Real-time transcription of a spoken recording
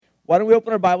Why don't we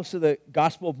open our Bibles to the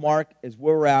Gospel of Mark is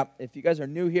where we're at. If you guys are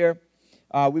new here,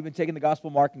 we've been taking the Gospel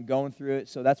of Mark and going through it,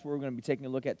 so that's where we're going to be taking a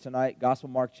look at tonight, Gospel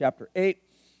of Mark chapter 8.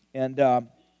 And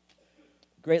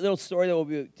great little story that we'll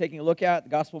be taking a look at. The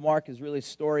Gospel of Mark is really a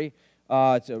story.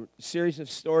 It's a series of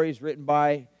stories written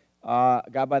by a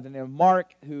guy by the name of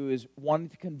Mark, who is wanting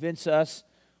to convince us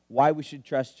why we should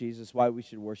trust Jesus, why we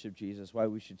should worship Jesus, why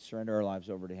we should surrender our lives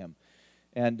over to Him.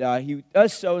 And he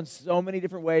does so in so many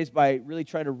different ways by really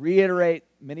trying to reiterate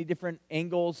many different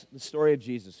angles the story of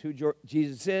Jesus, who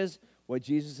Jesus is, what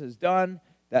Jesus has done,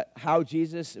 that how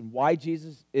Jesus and why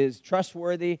Jesus is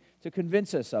trustworthy to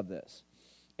convince us of this.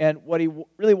 And what he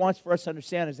really wants for us to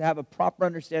understand is to have a proper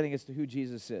understanding as to who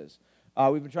Jesus is.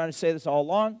 We've been trying to say this all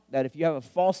along, that if you have a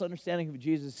false understanding of who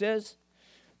Jesus is,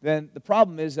 then the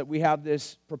problem is that we have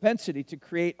this propensity to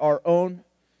create our own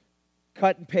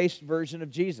cut and paste version of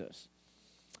Jesus.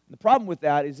 The problem with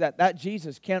that is that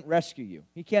Jesus can't rescue you.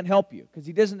 He can't help you because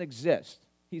He doesn't exist.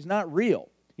 He's not real.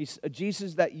 He's a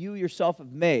Jesus that you yourself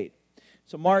have made.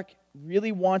 So Mark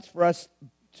really wants for us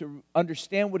to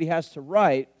understand what he has to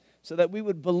write so that we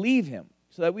would believe him,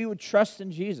 so that we would trust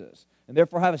in Jesus, and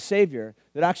therefore have a Savior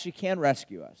that actually can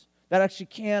rescue us, that actually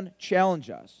can challenge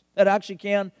us, that actually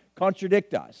can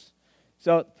contradict us.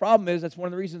 So the problem is that's one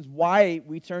of the reasons why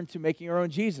we turn to making our own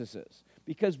Jesuses.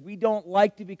 Because we don't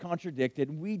like to be contradicted.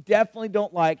 We definitely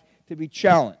don't like to be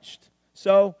challenged.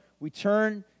 So we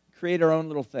create our own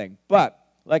little thing. But,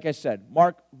 like I said,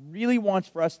 Mark really wants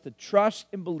for us to trust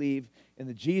and believe in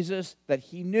the Jesus that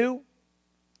he knew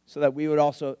so that we would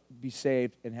also be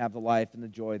saved and have the life and the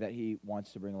joy that he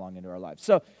wants to bring along into our lives.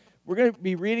 So we're going to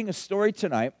be reading a story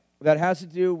tonight that has to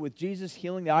do with Jesus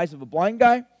healing the eyes of a blind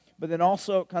guy, but then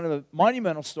also kind of a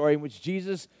monumental story in which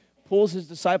Jesus pulls his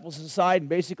disciples aside and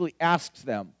basically asks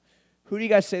them, who do you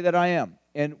guys say that I am?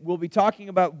 And we'll be talking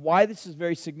about why this is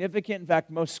very significant. In fact,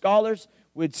 most scholars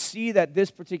would see that this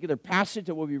particular passage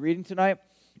that we'll be reading tonight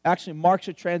actually marks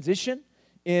a transition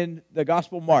in the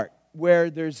Gospel of Mark, where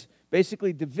there's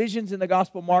basically divisions in the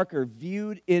Gospel of Mark are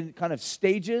viewed in kind of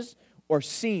stages or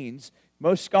scenes.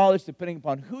 Most scholars, depending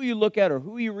upon who you look at or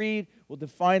who you read, will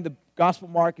define the Gospel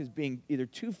of Mark as being either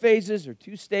two phases or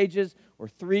two stages or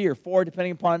three or four,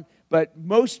 depending upon. But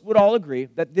most would all agree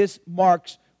that this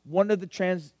marks one of the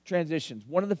transitions,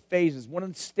 one of the phases, one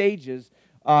of the stages,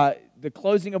 the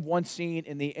closing of one scene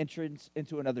and the entrance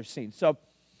into another scene. So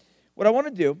what I want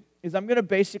to do is I'm going to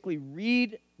basically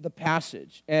read the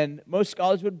passage. And most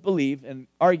scholars would believe and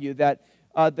argue that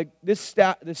this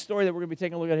story that we're going to be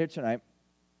taking a look at here tonight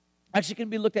actually can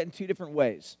be looked at in two different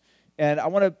ways. And I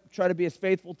want to try to be as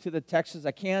faithful to the text as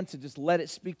I can to just let it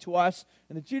speak to us.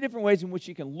 And the two different ways in which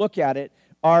you can look at it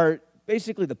are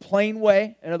basically the plain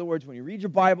way. In other words, when you read your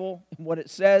Bible and what it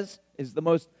says is the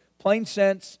most plain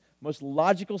sense, most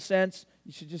logical sense,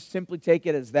 you should just simply take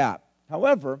it as that.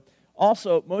 However,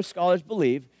 also most scholars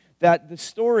believe that the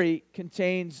story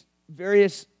contains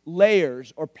various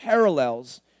layers or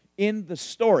parallels in the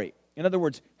story. In other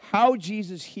words, how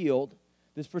Jesus healed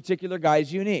this particular guy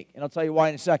is unique, and I'll tell you why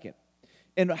in a second.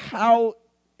 And how,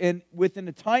 and within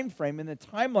the time frame, in the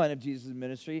timeline of Jesus'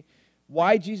 ministry,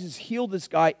 why Jesus healed this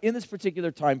guy in this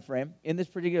particular time frame, in this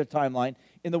particular timeline,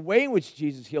 in the way in which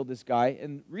Jesus healed this guy.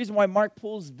 And the reason why Mark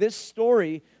pulls this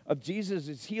story of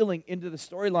Jesus' healing into the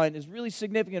storyline is really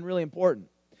significant, really important.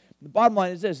 The bottom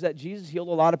line is this, that Jesus healed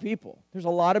a lot of people. There's a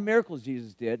lot of miracles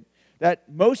Jesus did that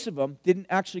most of them didn't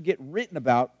actually get written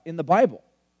about in the Bible.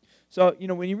 So,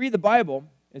 when you read the Bible,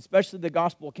 especially the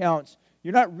gospel accounts,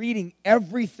 you're not reading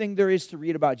everything there is to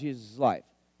read about Jesus' life.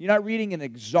 You're not reading an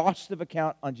exhaustive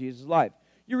account on Jesus' life.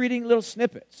 You're reading little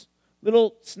snippets,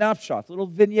 little snapshots, little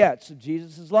vignettes of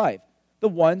Jesus' life. The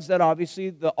ones that obviously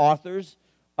the authors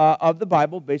of the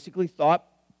Bible basically thought,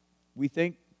 we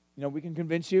think, we can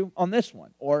convince you on this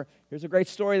one. Or here's a great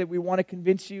story that we want to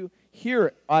convince you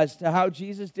here as to how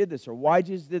Jesus did this or why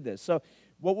Jesus did this. So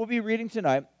what we'll be reading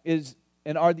tonight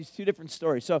are these two different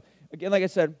stories. So again, like I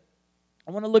said,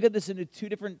 I want to look at this into two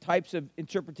different types of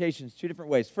interpretations, two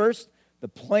different ways. First, the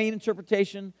plain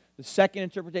interpretation. The second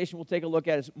interpretation we'll take a look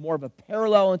at is more of a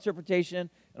parallel interpretation,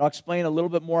 and I'll explain a little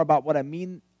bit more about what I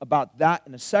mean about that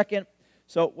in a second.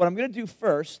 So what I'm going to do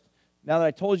first, now that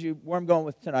I told you where I'm going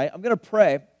with tonight, I'm going to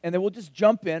pray, and then we'll just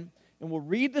jump in, and we'll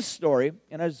read the story,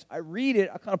 and as I read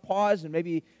it, I'll kind of pause and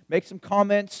maybe make some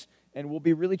comments, and we'll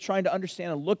be really trying to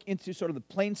understand and look into sort of the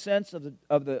plain sense of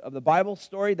the Bible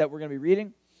story that we're going to be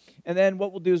reading. And then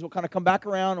what we'll do is we'll kind of come back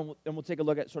around and we'll take a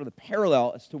look at sort of the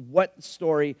parallel as to what the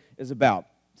story is about.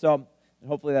 So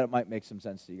hopefully that might make some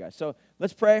sense to you guys. So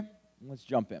let's pray and let's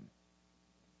jump in.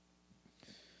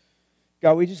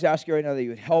 God, we just ask you right now that you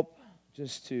would help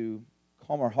just to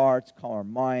calm our hearts, calm our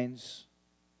minds.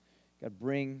 God,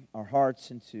 bring our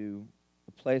hearts into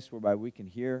a place whereby we can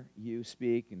hear you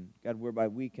speak, and God, whereby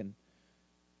we can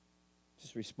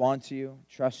just respond to you,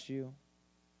 trust you.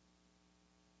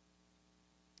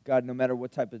 God, no matter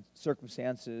what type of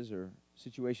circumstances or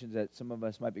situations that some of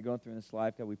us might be going through in this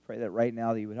life, God, we pray that right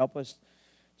now that you would help us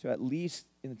to, at least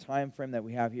in the time frame that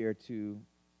we have here, to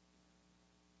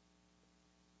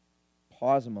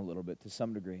pause them a little bit to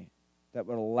some degree, that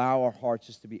would allow our hearts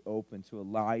just to be open, to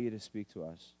allow you to speak to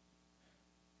us.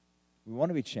 We want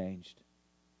to be changed.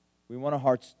 We want our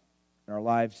hearts and our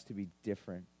lives to be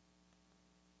different.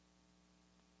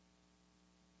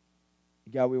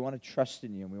 God, we want to trust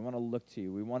in you, and we want to look to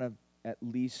you. We want to at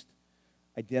least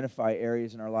identify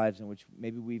areas in our lives in which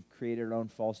maybe we've created our own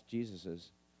false Jesuses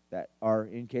that are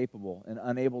incapable and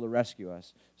unable to rescue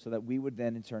us, so that we would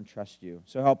then in turn trust you.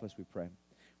 So help us, we pray.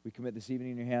 We commit this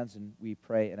evening in your hands, and we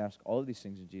pray and ask all of these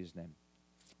things in Jesus' name.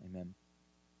 Amen.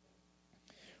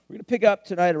 We're going to pick up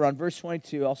tonight around verse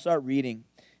 22. I'll start reading.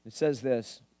 It says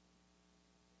this: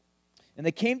 "And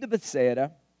they came to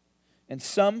Bethsaida, and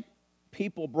some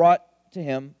people brought to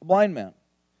him a blind man,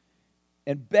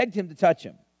 and begged him to touch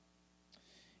him.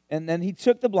 And then he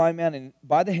took the blind man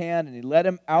by the hand, and he led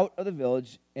him out of the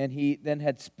village, and he then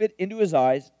had spit into his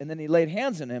eyes, and then he laid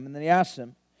hands on him, and then he asked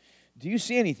him, 'Do you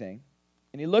see anything?'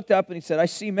 And he looked up, and he said, 'I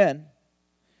see men,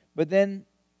 but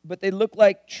they look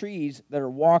like trees that are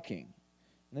walking.'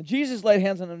 And then Jesus laid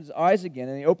hands on his eyes again,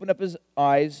 and he opened up his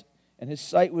eyes, and his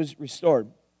sight was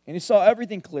restored. And he saw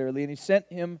everything clearly, and he sent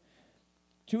him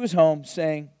to his home,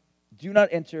 saying, 'Do not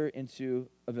enter into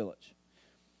a village.'"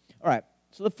 All right,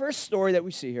 so the first story that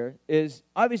we see here is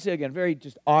obviously, again, very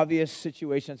just obvious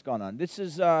situation that's gone on. This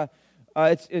is,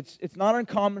 it's not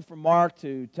uncommon for Mark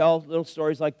to tell little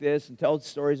stories like this and tell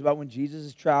stories about when Jesus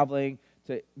is traveling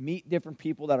to meet different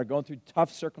people that are going through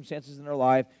tough circumstances in their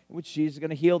life, in which Jesus is going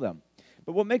to heal them.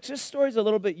 But what makes this story a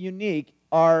little bit unique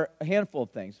are a handful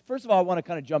of things. First of all, I want to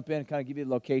kind of jump in and kind of give you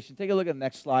the location. Take a look at the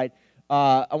next slide.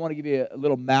 I want to give you a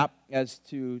little map as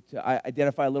to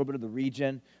identify a little bit of the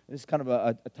region. This is kind of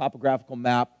a topographical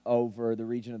map over the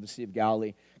region of the Sea of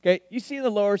Galilee. Okay, you see in the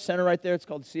lower center right there, it's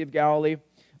called the Sea of Galilee.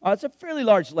 It's a fairly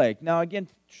large lake. Now, again,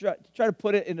 to try to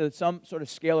put it into some sort of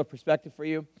scale or perspective for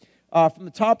you, from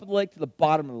the top of the lake to the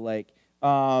bottom of the lake,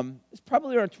 it's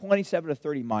probably around 27 to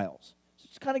 30 miles. So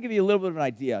just kind of give you a little bit of an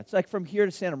idea. It's like from here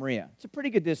to Santa Maria. It's a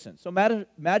pretty good distance. So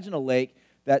imagine a lake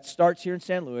that starts here in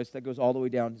San Luis that goes all the way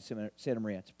down to Santa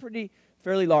Maria. It's a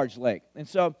fairly large lake. And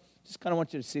so just kind of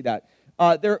want you to see that.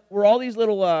 There were all these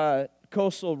little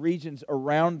coastal regions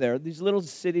around there, these little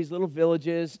cities, little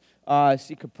villages. You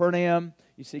see Capernaum,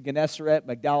 you see Gennesaret,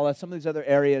 Magdala, some of these other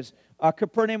areas.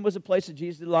 Capernaum was a place that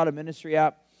Jesus did a lot of ministry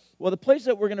at. Well, the place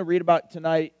that we're going to read about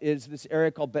tonight is this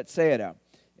area called Bethsaida.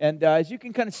 And as you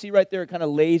can kind of see right there, it kind of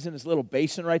lays in this little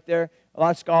basin right there. A lot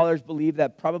of scholars believe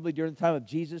that probably during the time of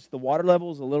Jesus, the water level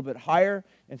was a little bit higher.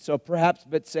 And so perhaps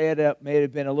Bethsaida may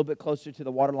have been a little bit closer to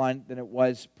the waterline than it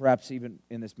was perhaps even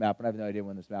in this map. And I have no idea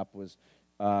when this map was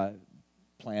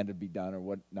planned to be done or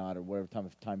whatnot, or whatever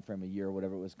time frame of year or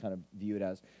whatever it was kind of viewed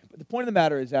as. But the point of the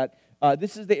matter is that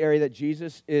this is the area that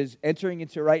Jesus is entering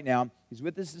into right now. He's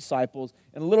with his disciples.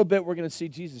 In a little bit, we're going to see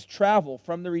Jesus travel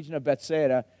from the region of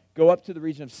Bethsaida, go up to the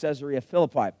region of Caesarea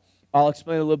Philippi. I'll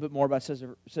explain a little bit more about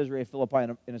Caesarea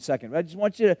Philippi in a second. But I just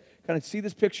want you to kind of see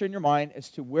this picture in your mind as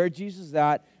to where Jesus is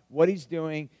at, what he's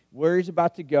doing, where he's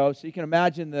about to go. So you can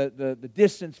imagine the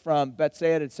distance from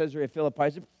Bethsaida to Caesarea Philippi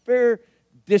is a fair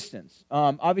distance.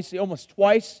 Obviously, almost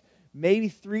twice, maybe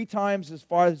 3 times as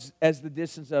far as the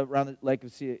distance around the Lake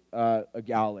of Sea of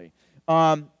Galilee.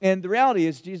 And the reality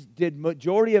is Jesus did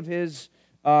majority of his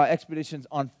expeditions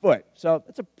on foot. So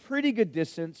that's a pretty good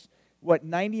distance.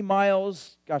 90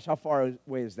 miles? Gosh, how far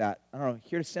away is that? I don't know,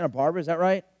 here to Santa Barbara, is that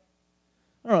right?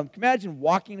 I don't know, imagine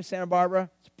walking to Santa Barbara.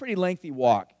 It's a pretty lengthy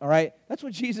walk, all right? That's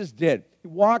what Jesus did. He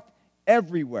walked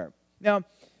everywhere. Now,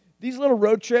 these little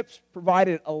road trips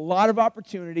provided a lot of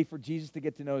opportunity for Jesus to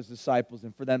get to know his disciples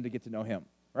and for them to get to know him,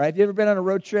 all right? Have you ever been on a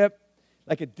road trip,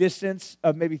 like a distance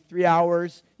of maybe 3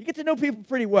 hours? You get to know people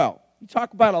pretty well. You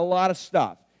talk about a lot of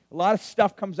stuff. A lot of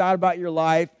stuff comes out about your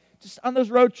life just on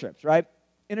those road trips, right?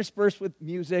 Interspersed with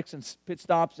musics and pit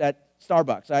stops at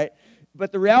Starbucks, right?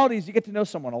 But the reality is you get to know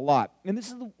someone a lot. And this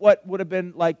is what would have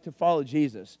been like to follow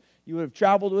Jesus. You would have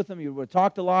traveled with him. You would have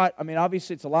talked a lot. I mean,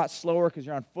 obviously, it's a lot slower because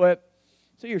you're on foot.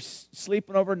 So you're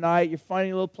sleeping overnight. You're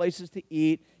finding little places to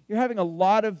eat. You're having a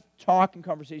lot of talk and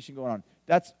conversation going on.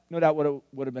 That's no doubt what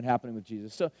would have been happening with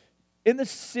Jesus. So in the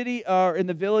city or in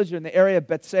the village or in the area of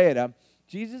Bethsaida,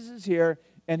 Jesus is here,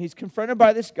 and he's confronted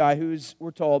by this guy who's,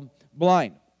 we're told,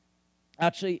 blind.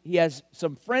 Actually, he has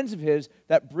some friends of his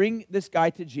that bring this guy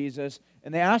to Jesus,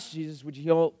 and they ask Jesus, would you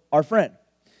heal our friend?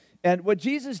 And what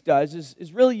Jesus does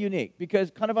is really unique, because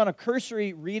kind of on a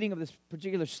cursory reading of this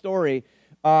particular story,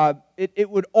 it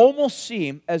would almost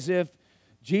seem as if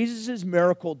Jesus'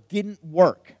 miracle didn't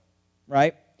work,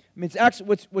 right? I mean, it's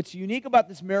actually, what's unique about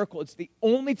this miracle, it's the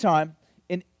only time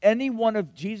in any one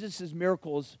of Jesus'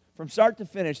 miracles from start to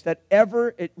finish that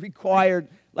ever it required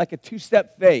like a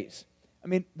two-step phase. I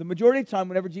mean, the majority of the time,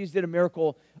 whenever Jesus did a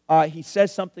miracle, he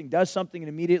says something, does something, and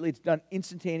immediately it's done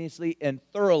instantaneously and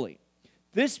thoroughly.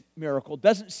 This miracle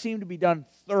doesn't seem to be done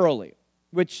thoroughly,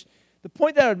 which the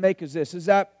point that I would make is this, is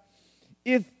that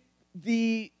if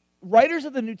the writers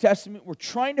of the New Testament were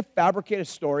trying to fabricate a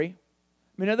story,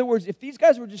 I mean, in other words, if these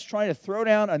guys were just trying to throw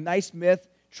down a nice myth,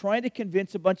 trying to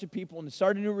convince a bunch of people and to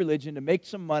start a new religion, to make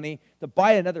some money, to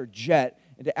buy another jet,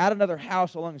 and to add another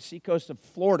house along the seacoast of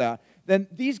Florida, then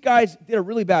these guys did a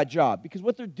really bad job, because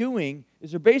what they're doing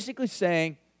is they're basically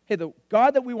saying, hey, the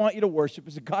God that we want you to worship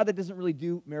is a God that doesn't really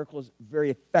do miracles very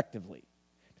effectively.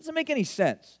 It doesn't make any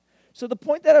sense. So the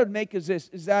point that I would make is this,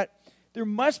 is that there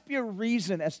must be a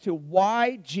reason as to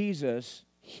why Jesus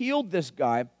healed this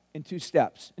guy in two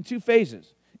steps, in two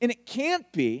phases. And it can't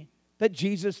be that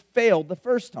Jesus failed the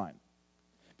first time.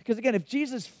 Because again, if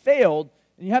Jesus failed,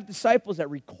 and you have disciples that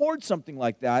record something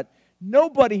like that,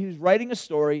 nobody who's writing a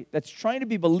story that's trying to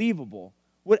be believable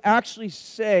would actually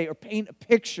say or paint a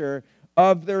picture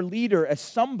of their leader as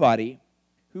somebody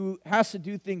who has to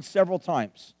do things several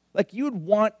times. Like, you would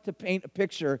want to paint a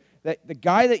picture that the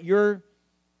guy that you're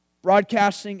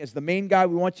broadcasting as the main guy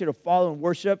we want you to follow and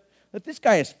worship, that this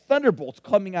guy has thunderbolts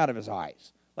coming out of his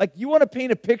eyes. Like, you want to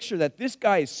paint a picture that this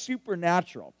guy is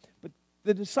supernatural. But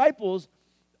the disciples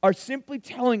are simply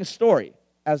telling a story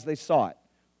as they saw it,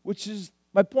 which is,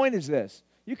 my point is this: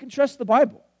 you can trust the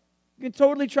Bible. You can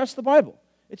totally trust the Bible.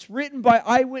 It's written by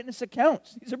eyewitness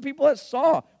accounts. These are people that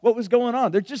saw what was going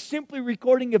on. They're just simply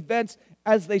recording events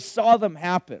as they saw them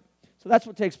happen. So that's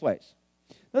what takes place.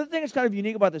 Another thing that's kind of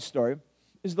unique about this story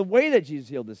is the way that Jesus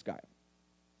healed this guy.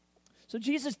 So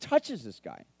Jesus touches this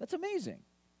guy. That's amazing.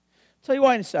 I'll tell you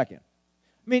why in a second.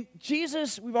 I mean,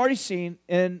 Jesus, we've already seen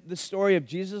in the story of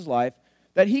Jesus' life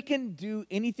that he can do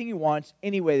anything he wants,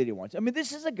 any way that he wants. I mean,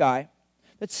 this is a guy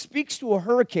that speaks to a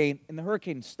hurricane and the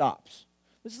hurricane stops.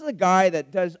 This is a guy that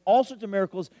does all sorts of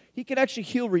miracles. He can actually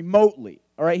heal remotely.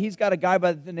 All right, he's got a guy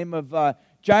by the name of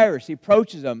Jairus. He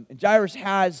approaches him, and Jairus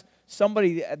has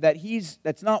somebody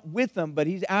that's not with him, but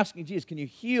he's asking Jesus, "Can you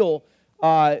heal?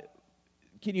 Can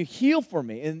you heal for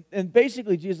me?" And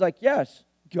basically, Jesus is like, "Yes,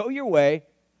 go your way."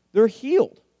 They're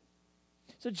healed.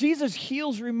 So Jesus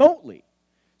heals remotely.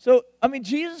 So I mean,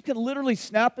 Jesus can literally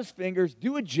snap his fingers,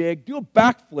 do a jig, do a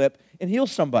backflip, and heal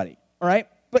somebody. All right,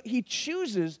 but he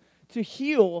chooses to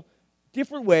heal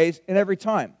different ways and every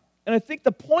time. And I think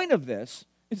the point of this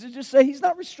is to just say he's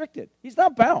not restricted. He's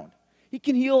not bound. He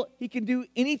can heal. He can do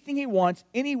anything he wants,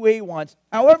 any way he wants,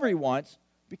 however he wants,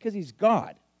 because he's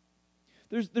God.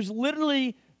 There's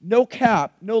literally no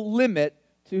cap, no limit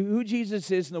to who Jesus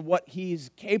is and what he's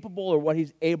capable or what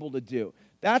he's able to do.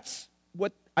 That's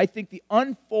what I think the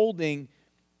unfolding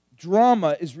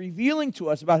drama is revealing to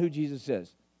us about who Jesus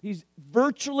is. He's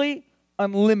virtually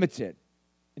unlimited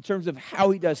in terms of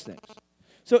how he does things.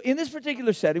 So in this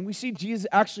particular setting, we see Jesus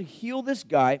actually heal this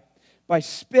guy by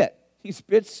spit. He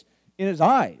spits in his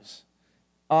eyes.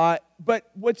 But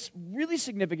what's really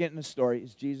significant in the story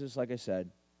is Jesus, like I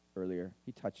said earlier,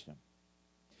 he touched him.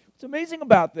 What's amazing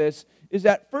about this is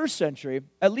that first century,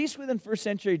 at least within first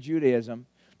century Judaism,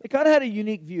 they kind of had a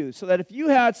unique view, so that if you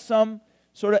had some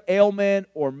sort of ailment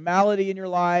or malady in your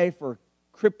life or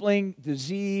crippling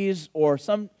disease or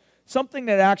something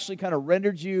that actually kind of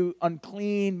rendered you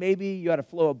unclean, maybe you had a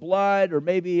flow of blood, or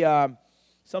maybe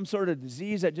some sort of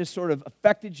disease that just sort of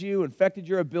affected you, infected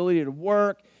your ability to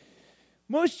work,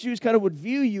 most Jews kind of would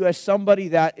view you as somebody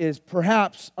that is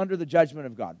perhaps under the judgment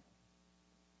of God.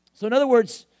 So in other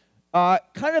words,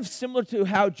 kind of similar to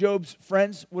how Job's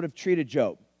friends would have treated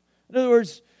Job. In other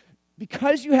words,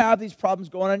 because you have these problems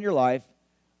going on in your life,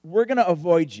 we're going to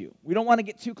avoid you. We don't want to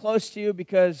get too close to you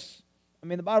because, I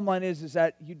mean, the bottom line is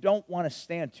that you don't want to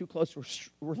stand too close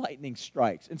where lightning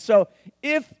strikes. And so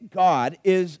if God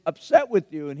is upset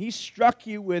with you and he struck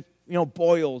you with,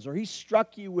 boils, or he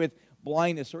struck you with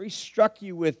blindness, or he struck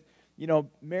you with,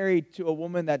 married to a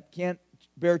woman that can't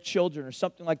bear children or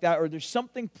something like that, or there's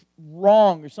something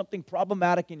wrong or something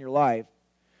problematic in your life,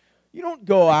 you don't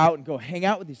go out and go hang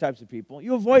out with these types of people.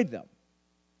 You avoid them.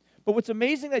 But what's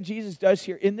amazing that Jesus does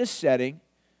here in this setting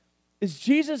is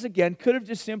Jesus, again, could have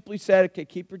just simply said, okay,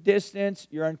 keep your distance,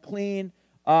 you're unclean,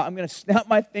 I'm going to snap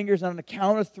my fingers, and on the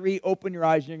count of 3, open your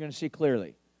eyes, and you're going to see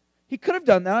clearly. He could have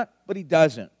done that, but he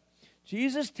doesn't.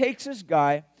 Jesus takes this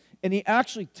guy, and he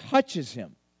actually touches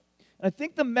him. And I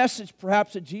think the message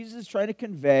perhaps that Jesus is trying to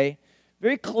convey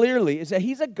very clearly is that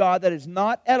he's a God that is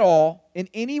not at all, in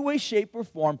any way, shape, or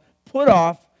form, put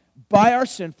off by our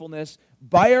sinfulness,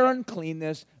 by our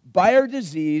uncleanness, by our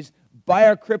disease, by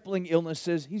our crippling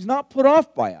illnesses. He's not put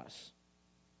off by us.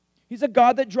 He's a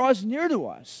God that draws near to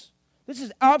us. This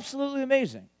is absolutely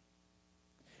amazing.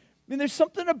 I mean, there's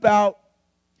something about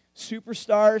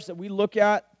superstars that we look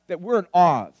at that we're in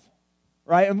awe of,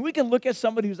 right? And we can look at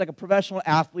somebody who's like a professional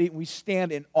athlete and we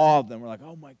stand in awe of them. We're like,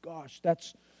 oh my gosh, that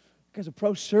guy's a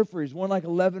pro surfer. He's won like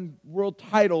 11 world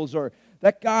titles. Or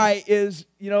that guy is,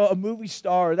 a movie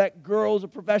star. Or that girl is a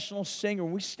professional singer.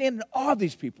 And we stand in awe of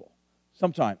these people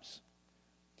sometimes.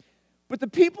 But the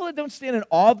people that don't stand in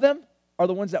awe of them are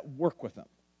the ones that work with them.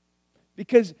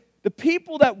 Because the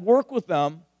people that work with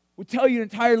them would tell you an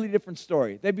entirely different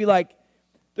story. They'd be like,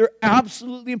 they're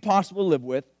absolutely impossible to live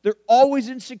with. They're always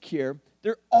insecure.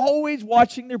 They're always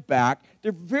watching their back.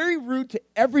 They're very rude to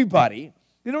everybody.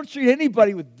 They don't treat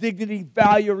anybody with dignity,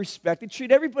 value, or respect. They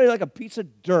treat everybody like a piece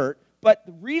of dirt. But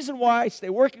the reason why I stay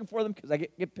working for them, because I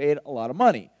get paid a lot of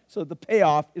money. So the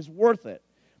payoff is worth it.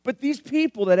 But these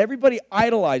people that everybody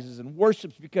idolizes and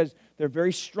worships because they're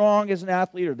very strong as an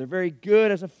athlete, or they're very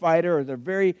good as a fighter, or they're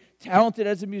very talented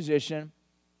as a musician,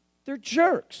 they're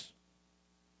jerks.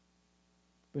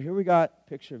 But here we got a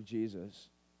picture of Jesus,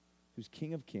 who's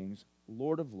King of Kings,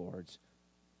 Lord of Lords,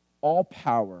 all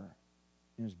power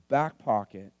in his back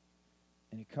pocket,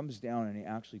 and he comes down and he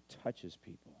actually touches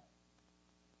people.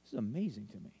 This is amazing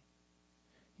to me.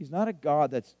 He's not a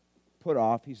God that's put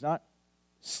off. He's not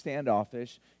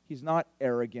standoffish. He's not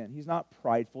arrogant. He's not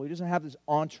prideful. He doesn't have this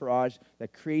entourage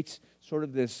that creates sort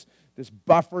of this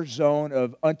buffer zone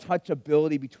of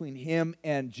untouchability between him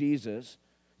and Jesus.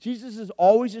 Jesus is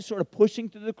always just sort of pushing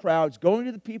through the crowds, going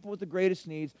to the people with the greatest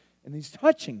needs, and he's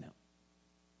touching them.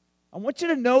 I want you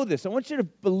to know this. I want you to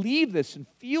believe this and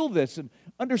feel this and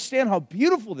understand how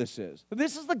beautiful this is.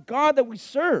 This is the God that we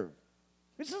serve.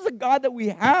 This is the God that we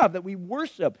have, that we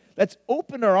worship, that's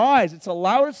opened our eyes. It's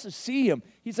allowed us to see him.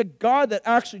 He's a God that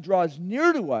actually draws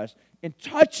near to us and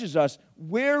touches us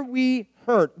where we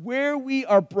hurt, where we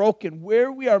are broken,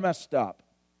 where we are messed up.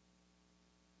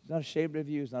 He's not ashamed of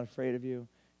you. He's not afraid of you.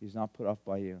 He's not put off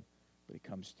by you, but he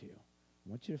comes to you. I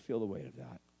want you to feel the weight of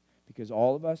that, because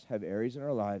all of us have areas in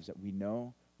our lives that we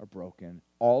know are broken.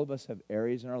 All of us have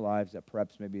areas in our lives that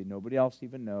perhaps maybe nobody else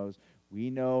even knows. We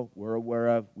know, we're aware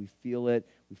of, we feel it.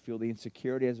 We feel the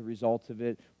insecurity as a result of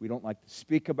it. We don't like to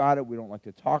speak about it. We don't like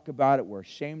to talk about it. We're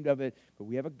ashamed of it. But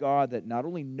we have a God that not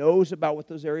only knows about what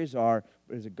those areas are,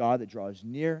 but is a God that draws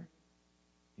near.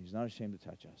 He's not ashamed to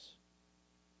touch us.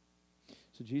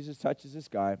 So Jesus touches this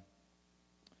guy,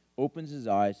 opens his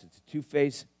eyes. It's a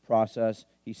two-phase process.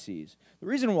 He sees. The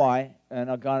reason why, and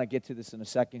I'm going to get to this in a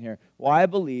second here, why I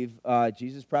believe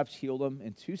Jesus perhaps healed him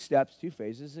in 2 steps, 2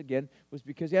 phases, again, was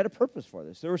because he had a purpose for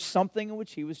this. There was something in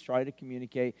which he was trying to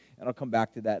communicate, and I'll come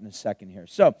back to that in a second here.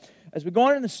 So, as we go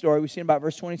on in the story, we see in about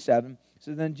verse 27,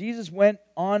 so then Jesus went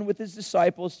on with his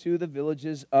disciples to the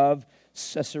villages of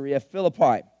Caesarea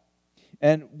Philippi.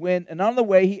 And on the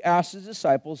way, he asked his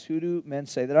disciples, who do men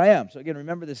say that I am? So again,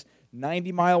 remember this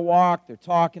 90-mile walk. They're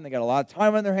talking. They got a lot of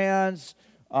time on their hands.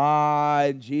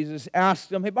 And Jesus asked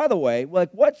them, hey, by the way,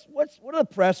 like, what are the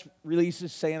press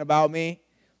releases saying about me?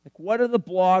 Like, what are the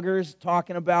bloggers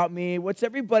talking about me? What's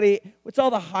all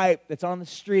the hype that's on the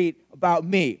street about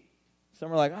me?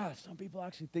 Some are like, some people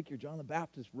actually think you're John the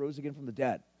Baptist rose again from the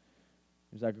dead.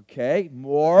 He's like, okay,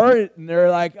 more. And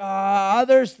they're like,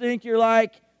 others think you're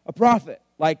like a prophet,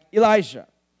 like Elijah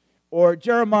or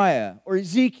Jeremiah or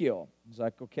Ezekiel. He's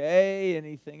like, okay,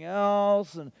 anything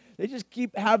else? And they just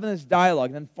keep having this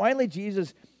dialogue. And then finally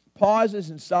Jesus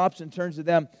pauses and stops and turns to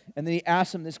them, and then he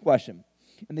asks them this question.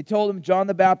 And they told him, John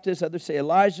the Baptist, others say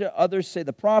Elijah, others say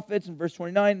the prophets, in verse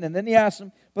 29. And then he asks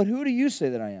them, but who do you say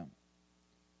that I am?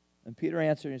 And Peter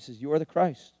answered and says, you are the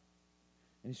Christ.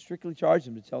 And he strictly charged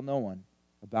him to tell no one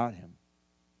about him.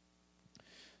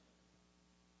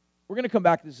 We're going to come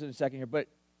back to this in a second here, but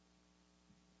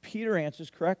Peter answers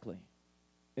correctly.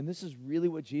 And this is really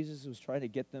what Jesus was trying to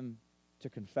get them to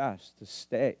confess, to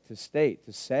say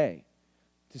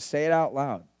it out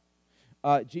loud.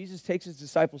 Jesus takes his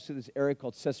disciples to this area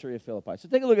called Caesarea Philippi. So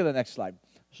take a look at the next slide.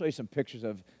 I'll show you some pictures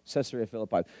of Caesarea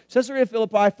Philippi. Caesarea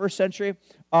Philippi, first century,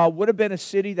 would have been a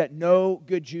city that no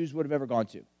good Jews would have ever gone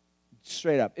to.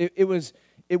 Straight up. It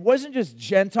wasn't just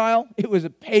Gentile, it was a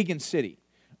pagan city.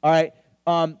 All right.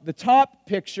 the top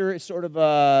picture is sort of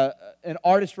an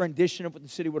artist rendition of what the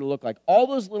city would have looked like. All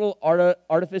those little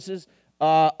artifices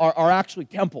are actually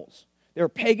temples. They were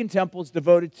pagan temples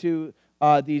devoted to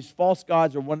these false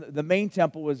gods, or the main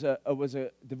temple was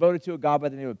devoted to a god by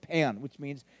the name of Pan, which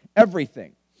means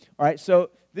everything. All right,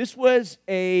 so this was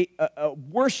a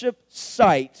worship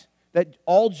site that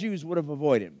all Jews would have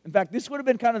avoided. In fact, this would have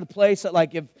been kind of the place that,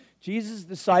 like, if Jesus'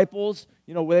 disciples,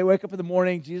 when they wake up in the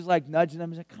morning, Jesus like nudging them,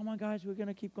 he's like, come on, guys, we're going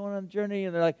to keep going on the journey.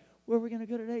 And they're like, where are we going to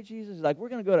go today, Jesus? He's like, we're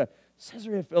going to go to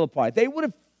Caesarea Philippi. They would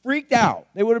have freaked out.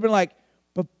 They would have been like,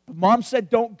 but Mom said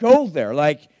don't go there.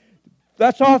 Like,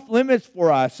 that's off limits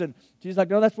for us. And Jesus like,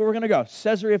 no, that's where we're going to go,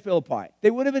 Caesarea Philippi.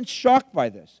 They would have been shocked by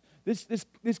this.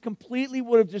 This completely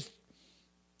would have just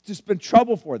been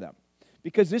trouble for them,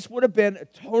 because this would have been a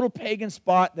total pagan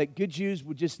spot that good Jews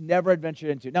would just never adventure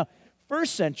into. Now,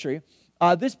 first century,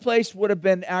 this place would have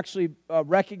been actually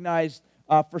recognized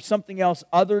for something else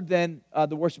other than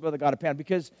the worship of the god of Pan,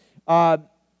 because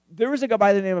there was a guy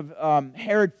by the name of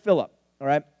Herod Philip, all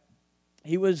right?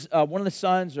 He was one of the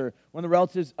sons or one of the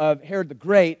relatives of Herod the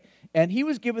Great, and he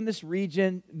was given this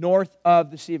region north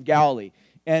of the Sea of Galilee.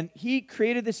 And he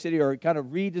created the city, or kind of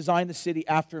redesigned the city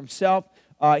after himself.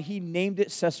 He named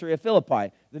it Caesarea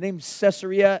Philippi. The name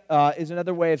Caesarea is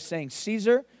another way of saying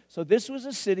Caesar. So this was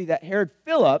a city that Herod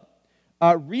Philip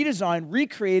redesigned,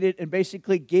 recreated, and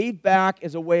basically gave back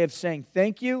as a way of saying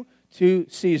thank you to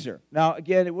Caesar. Now,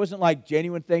 again, it wasn't like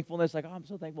genuine thankfulness, like, oh, I'm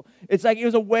so thankful. It's like it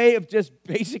was a way of just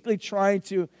basically trying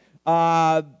to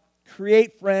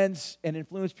create friends and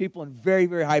influence people in very,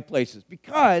 very high places,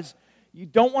 because you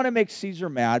don't want to make Caesar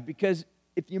mad, because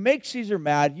if you make Caesar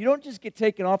mad, you don't just get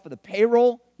taken off of the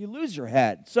payroll, you lose your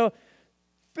head. So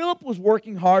Philip was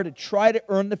working hard to try to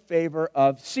earn the favor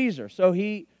of Caesar. So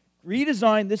he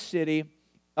redesigned this city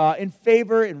in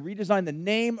favor and redesigned the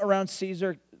name around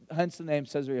Caesar, hence the name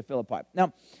Caesarea Philippi.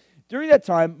 Now, during that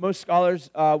time, most scholars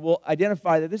will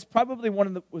identify that this probably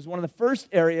was one of the first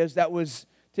areas that was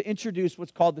to introduce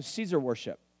what's called the Caesar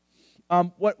worship.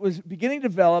 What was beginning to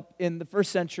develop in the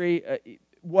first century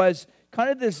was kind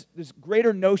of this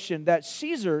greater notion that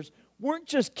Caesars weren't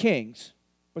just kings,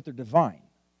 but they're divine.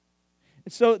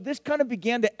 And so this kind of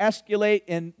began to escalate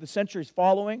in the centuries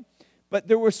following, but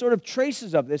there were sort of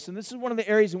traces of this, and this is one of the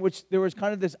areas in which there was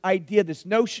kind of this idea, this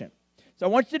notion. So I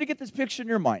want you to get this picture in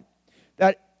your mind,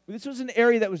 that this was an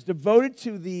area that was devoted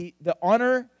to the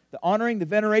honor, the honoring, the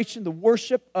veneration, the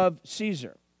worship of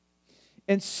Caesar.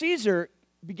 And Caesar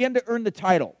began to earn the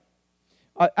title,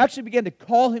 actually began to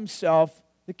call himself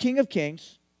the King of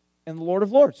Kings and the Lord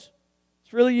of Lords.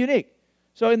 It's really unique.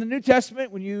 So in the New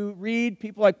Testament, when you read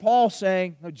people like Paul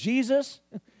saying, no, Jesus,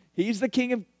 he's the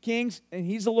King of Kings and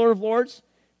he's the Lord of Lords,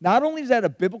 not only is that a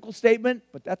biblical statement,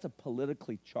 but that's a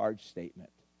politically charged statement.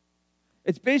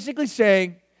 It's basically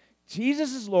saying,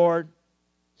 Jesus is Lord,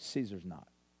 Caesar's not.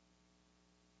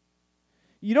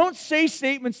 You don't say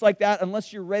statements like that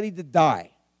unless you're ready to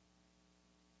die.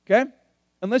 Okay?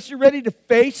 Unless you're ready to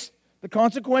face the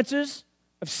consequences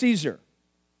of Caesar.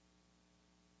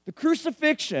 The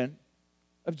crucifixion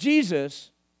of Jesus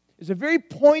is a very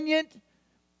poignant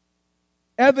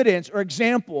evidence or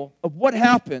example of what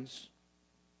happens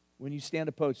when you stand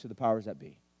opposed to the powers that be.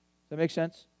 Does that make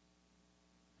sense?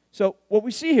 So what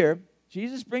we see here,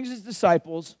 Jesus brings his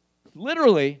disciples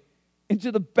literally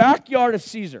into the backyard of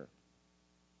Caesar.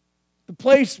 The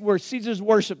place where Caesar's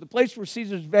worshiped, the place where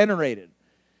Caesar's venerated.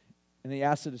 And he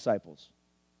asks the disciples,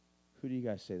 who do you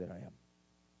guys say that I am?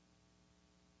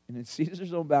 And in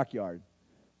Caesar's own backyard,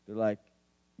 they're like,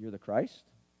 you're the Christ?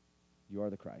 You are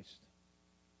the Christ.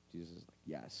 Jesus is like,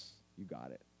 yes, you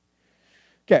got it.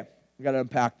 Okay, we got to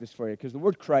unpack this for you, because the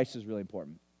word Christ is really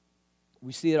important.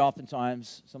 We see it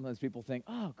oftentimes. Sometimes people think,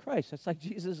 oh, Christ, that's like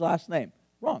Jesus' last name.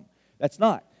 Wrong. That's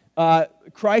not.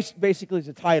 Christ basically is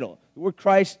a title. The word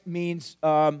Christ means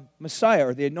Messiah,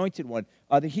 or the anointed one.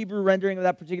 The Hebrew rendering of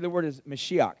that particular word is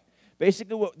Mashiach.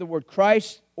 Basically, what the word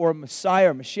Christ or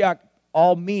Messiah or Mashiach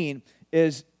all mean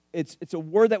is it's a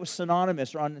word that was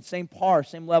synonymous or on the same par,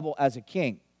 same level as a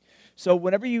king. So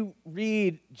whenever you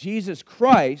read Jesus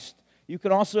Christ, you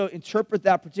can also interpret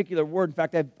that particular word. In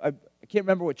fact, I can't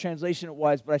remember what translation it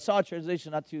was, but I saw a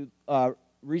translation not too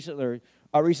recently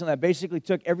that basically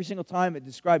took every single time it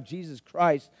described Jesus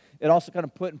Christ, it also kind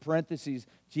of put in parentheses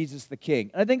Jesus the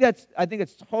King. And I think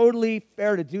it's totally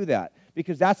fair to do that,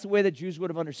 because that's the way that Jews would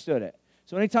have understood it.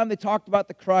 So anytime they talked about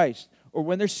the Christ, or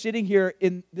when they're sitting here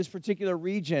in this particular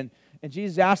region, and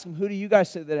Jesus asked them, who do you guys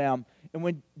say that I am? And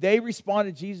when they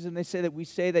responded to Jesus and they say that we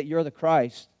say that you're the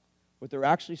Christ, what they're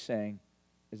actually saying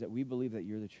is that we believe that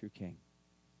you're the true King.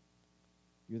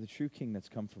 You're the true King that's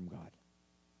come from God.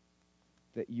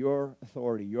 that your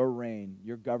authority, your reign,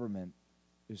 your government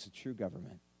is the true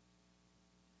government.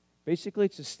 Basically,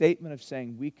 it's a statement of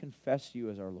saying we confess you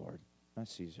as our Lord, not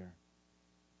Caesar.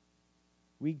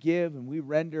 We give and we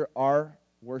render our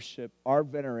worship, our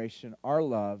veneration, our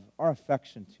love, our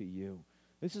affection to you.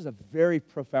 This is a very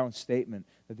profound statement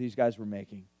that these guys were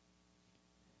making.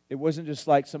 It wasn't just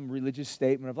like some religious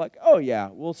statement of like, oh yeah,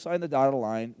 we'll sign the dotted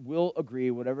line, we'll agree,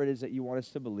 whatever it is that you want us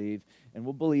to believe, and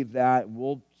we'll believe that, and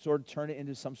we'll sort of turn it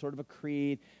into some sort of a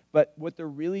creed. But what they're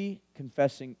really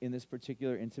confessing in this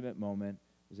particular intimate moment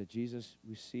is that Jesus,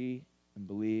 we see and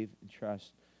believe and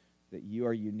trust that you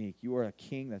are unique. You are a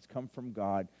king that's come from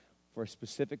God for a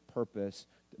specific purpose,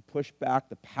 to push back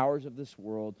the powers of this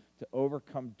world, to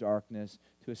overcome darkness,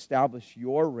 to establish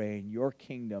your reign, your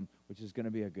kingdom, which is going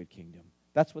to be a good kingdom.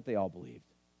 That's what they all believed.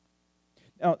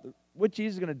 Now, what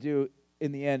Jesus is going to do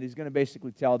in the end, he's going to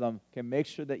basically tell them, okay, make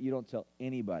sure that you don't tell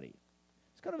anybody.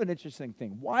 It's kind of an interesting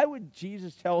thing. Why would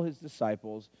Jesus tell his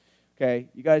disciples, okay,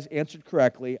 you guys answered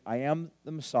correctly, I am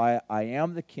the Messiah, I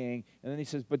am the king, and then he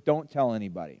says, but don't tell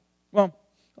anybody. Well,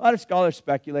 a lot of scholars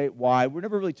speculate why. We're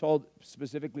never really told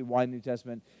specifically why in the New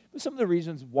Testament, but some of the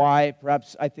reasons why,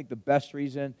 perhaps I think the best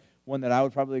reason, one that I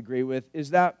would probably agree with,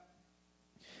 is that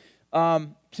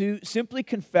to simply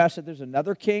confess that there's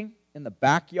another king in the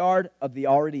backyard of the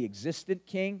already existent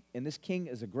king, and this king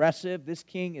is aggressive, this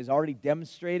king has already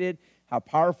demonstrated how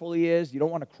powerful he is. You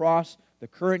don't want to cross the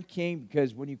current king,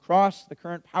 because when you cross the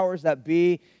current powers that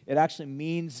be, it actually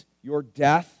means your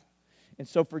death. And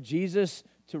so for Jesus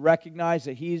to recognize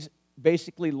that he's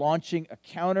basically launching a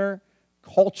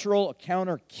counter-cultural, a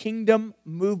counter-kingdom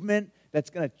movement that's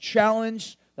going to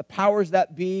challenge the powers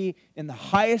that be in the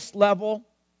highest level,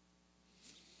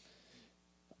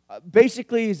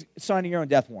 basically is signing your own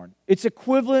death warrant. It's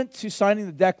equivalent to signing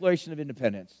the Declaration of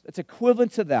Independence. It's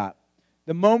equivalent to that.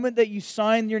 The moment that you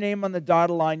sign your name on the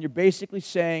dotted line, you're basically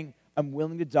saying, I'm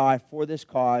willing to die for this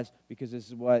cause because this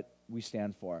is what we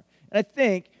stand for. And I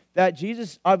think that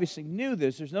Jesus obviously knew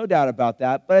this, there's no doubt about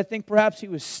that, but I think perhaps he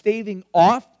was staving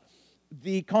off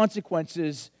the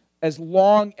consequences as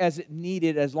long as it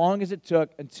needed, as long as it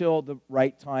took until the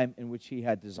right time in which he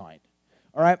had designed.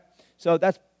 All right? So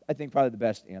that's, I think, probably the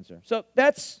best answer. So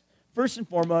that's, first and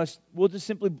foremost, we'll just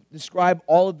simply describe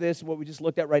all of this, what we just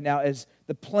looked at right now, as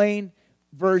the plain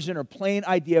version or plain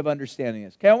idea of understanding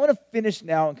this. Okay, I want to finish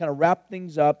now and kind of wrap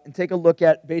things up and take a look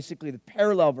at basically the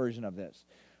parallel version of this.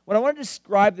 What I want to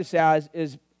describe this as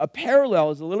is a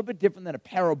parallel is a little bit different than a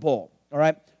parable. All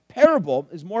right, parable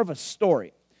is more of a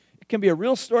story. It can be a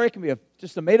real story, it can be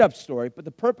just a made-up story, but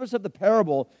the purpose of the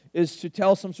parable is to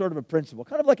tell some sort of a principle,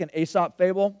 kind of like an Aesop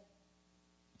fable.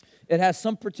 It has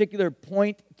some particular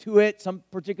point to it, some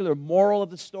particular moral of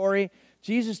the story.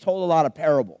 Jesus told a lot of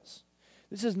parables.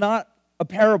 This is not a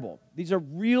parable. These are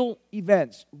real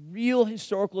events, real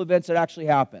historical events that actually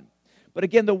happen. But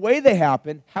again, the way they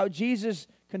happen, how Jesus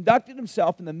conducted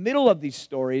himself in the middle of these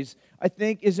stories, I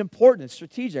think is important. It's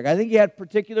strategic. I think he had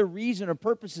particular reason or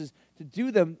purposes to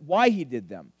do them, why he did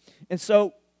them.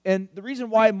 And the reason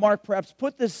why Mark perhaps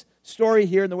put this story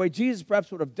here and the way Jesus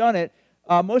perhaps would have done it,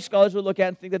 most scholars would look at it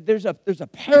and think that there's a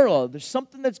parallel. There's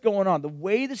something that's going on. The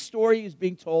way the story is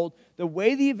being told, the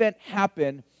way the event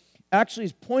happened, actually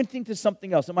is pointing to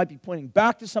something else. It might be pointing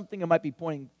back to something. It might be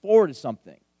pointing forward to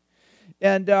something.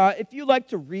 And if you like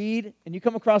to read and you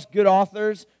come across good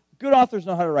authors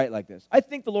know how to write like this. I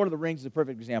think The Lord of the Rings is a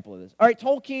perfect example of this. All right,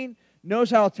 Tolkien knows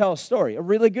how to tell a story, a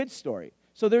really good story.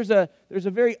 So there's a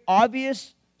very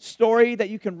obvious story that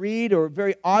you can read, or a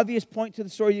very obvious point to the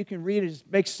story you can read. It just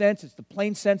makes sense. It's the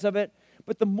plain sense of it.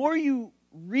 But the more you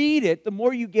read it, the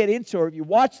more you get into it, or if you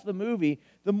watch the movie,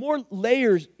 the more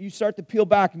layers you start to peel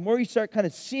back, the more you start kind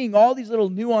of seeing all these little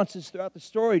nuances throughout the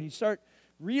story, and you start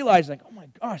realizing, like, oh my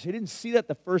gosh, I didn't see that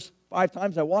the first 5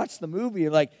 times I watched the movie.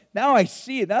 Like, now I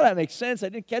see it. Now that makes sense. I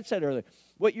didn't catch that earlier.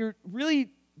 What you're really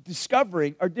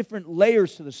discovering are different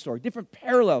layers to the story, different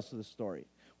parallels to the story.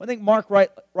 Well, I think Mark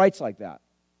writes like that.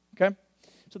 Okay?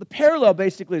 So the parallel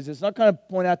basically is this. I'll kind of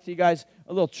point out to you guys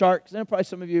a little chart, because I know probably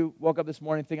some of you woke up this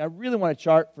morning thinking, I really want a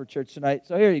chart for church tonight.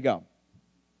 So here you go.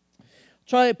 I'll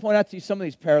try to point out to you some of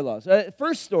these parallels. The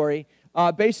first story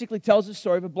basically tells the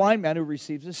story of a blind man who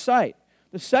receives his sight.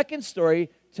 The second story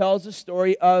tells the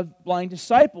story of blind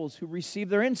disciples who receive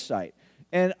their insight.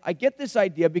 And I get this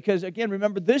idea because, again,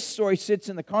 remember, this story sits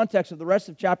in the context of the rest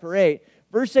of chapter 8.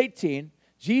 Verse 18,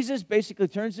 Jesus basically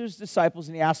turns to his disciples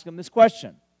and he asks them this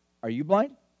question. Are you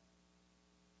blind?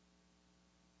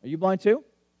 Are you blind too?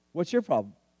 What's your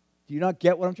problem? Do you not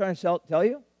get what I'm trying to tell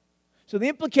you? So the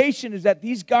implication is that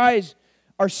these guys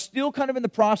are still kind of in the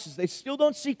process. They still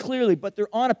don't see clearly, but they're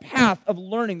on a path of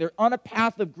learning. They're on a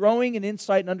path of growing in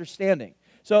insight and understanding.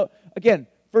 So, again,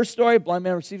 first story, blind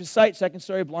man receives his sight. Second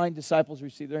story, blind disciples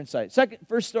receive their insight.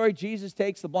 First story, Jesus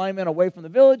takes the blind man away from the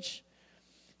village.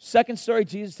 Second story,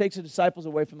 Jesus takes the disciples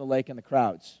away from the lake and the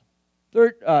crowds.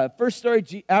 First story,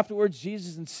 afterwards,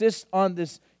 Jesus insists on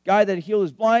this guy that healed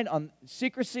his blind on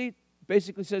secrecy.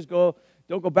 Basically says, don't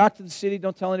go back to the city.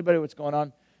 Don't tell anybody what's going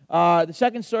on. The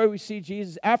second story, we see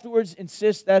Jesus afterwards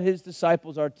insists that his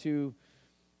disciples are to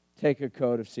take a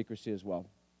code of secrecy as well.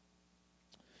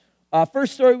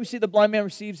 First story, we see the blind man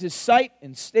receives his sight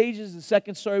in stages. The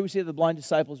second story, we see the blind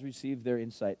disciples receive their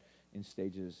insight in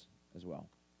stages as well.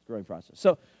 It's a growing process.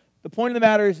 So the point of the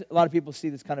matter is a lot of people see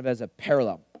this kind of as a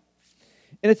parallel.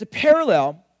 And it's a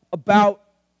parallel about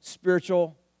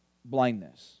spiritual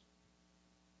blindness.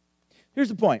 Here's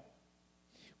the point.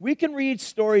 We can read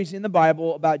stories in the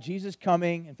Bible about Jesus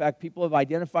coming. In fact, people have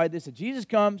identified this, that Jesus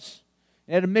comes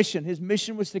and had a mission. His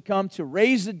mission was to come to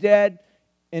raise the dead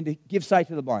and to give sight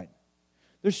to the blind.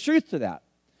 There's truth to that.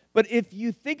 But if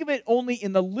you think of it only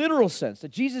in the literal sense,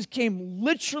 that Jesus came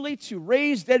literally to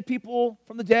raise dead people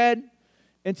from the dead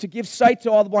and to give sight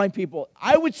to all the blind people,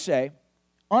 I would say,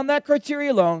 on that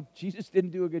criteria alone, Jesus didn't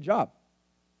do a good job.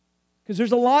 Because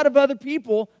there's a lot of other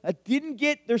people that didn't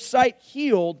get their sight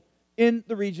healed in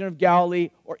the region of Galilee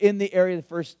or in the area of the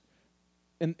first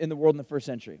in the world in the first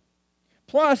century.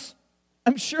 Plus,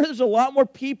 I'm sure there's a lot more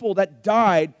people that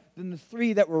died than the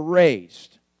 3 that were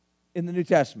raised in the New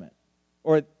Testament,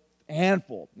 or a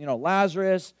handful.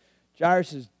 Lazarus,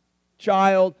 Jairus'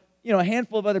 child, a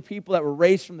handful of other people that were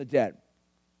raised from the dead.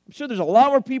 I'm sure there's a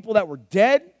lot more people that were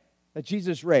dead that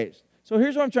Jesus raised. So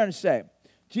here's what I'm trying to say.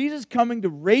 Jesus coming to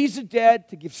raise the dead,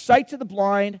 to give sight to the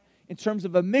blind, in terms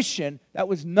of a mission that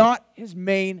was not his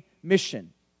main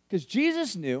mission. Because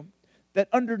Jesus knew that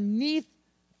underneath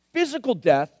physical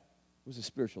death was a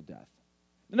spiritual death.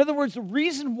 In other words, the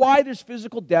reason why there's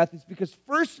physical death is because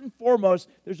first and foremost,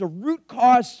 there's a root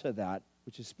cause to that,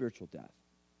 which is spiritual death.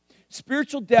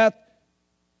 Spiritual death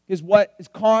is what has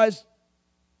caused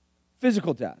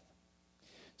physical death.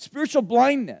 Spiritual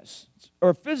blindness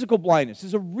or physical blindness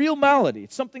is a real malady.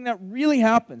 It's something that really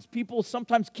happens. People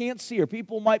sometimes can't see, or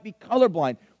people might be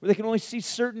colorblind, where they can only see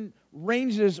certain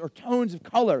ranges or tones of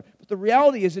color. But the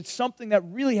reality is it's something that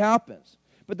really happens.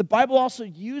 But the Bible also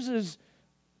uses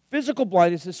physical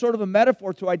blindness as sort of a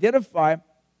metaphor to identify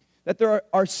that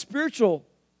there's spiritual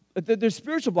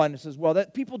blindness as well,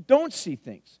 that people don't see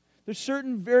things. There's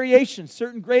certain variations,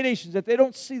 certain gradations that they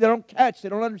don't see, they don't catch, they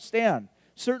don't understand.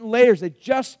 Certain layers they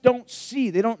just don't see.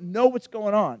 They don't know what's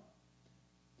going on.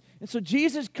 And so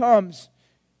Jesus comes,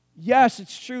 yes,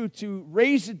 it's true, to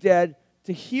raise the dead,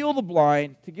 to heal the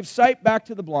blind, to give sight back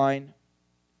to the blind,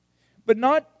 but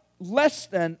not less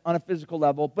than on a physical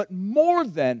level, but more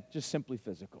than just simply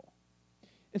physical.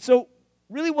 And so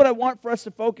really what I want for us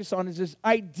to focus on is this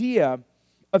idea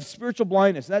of spiritual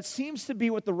blindness. And that seems to be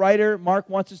what the writer, Mark,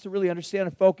 wants us to really understand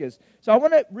and focus. So I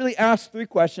want to really ask 3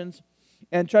 questions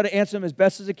and try to answer them as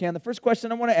best as I can. The first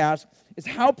question I want to ask is,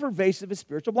 how pervasive is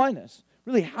spiritual blindness?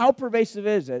 Really, how pervasive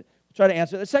is it? We'll try to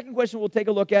answer. The second question we'll take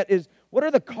a look at is, what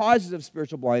are the causes of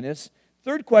spiritual blindness?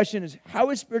 Third question is, how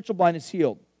is spiritual blindness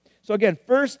healed? So again,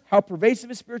 first, how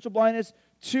pervasive is spiritual blindness?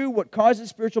 2, what causes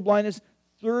spiritual blindness?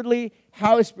 Thirdly,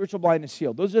 how is spiritual blindness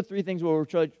healed? Those are the 3 things we'll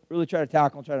really try to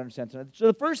tackle and try to understand tonight. So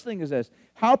the first thing is this: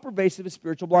 how pervasive is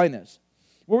spiritual blindness?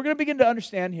 What we're going to begin to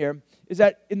understand here is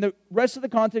that in the rest of the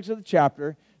context of the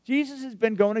chapter, Jesus has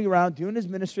been going around doing his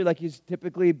ministry like he's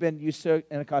typically been used to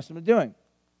and accustomed to doing.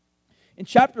 In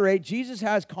chapter 8, Jesus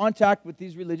has contact with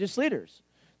these religious leaders.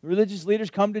 The religious leaders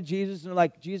come to Jesus and they're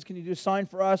like, Jesus, can you do a sign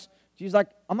for us? Jesus is like,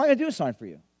 I'm not going to do a sign for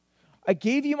you. I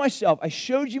gave you myself. I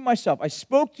showed you myself. I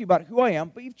spoke to you about who I am,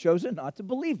 but you've chosen not to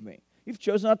believe me. You've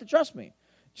chosen not to trust me.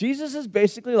 Jesus is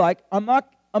basically like, I'm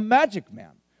not a magic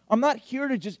man. I'm not here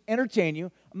to just entertain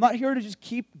you. I'm not here to just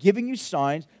keep giving you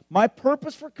signs. My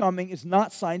purpose for coming is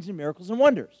not signs and miracles and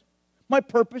wonders. My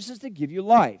purpose is to give you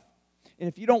life. And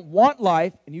if you don't want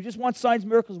life and you just want signs,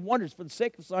 miracles, and wonders for the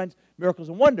sake of signs, miracles,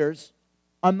 and wonders,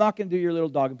 I'm not going to do your little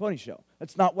dog and pony show.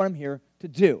 That's not what I'm here to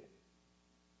do.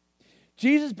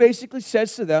 Jesus basically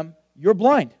says to them, you're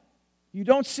blind. You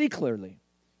don't see clearly.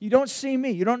 You don't see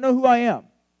me. You don't know who I am.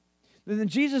 And then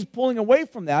Jesus, pulling away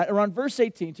from that, around verse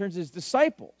 18, turns to his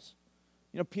disciples.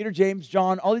 Peter, James,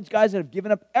 John, all these guys that have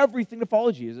given up everything to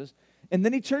follow Jesus. And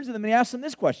then he turns to them and he asks them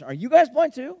this question: are you guys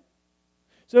blind too?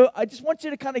 So I just want you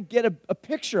to kind of get a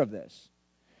picture of this.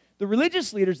 The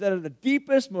religious leaders that are the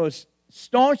deepest, most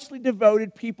staunchly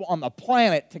devoted people on the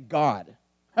planet to God.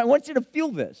 I want you to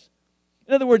feel this.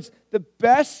 In other words, the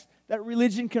best that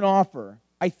religion can offer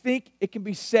I think it can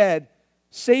be said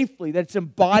safely that it's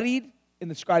embodied in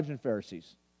the scribes and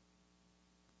Pharisees.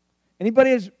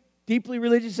 Anybody as deeply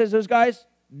religious as those guys?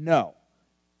 No.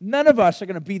 None of us are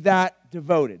going to be that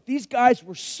devoted. These guys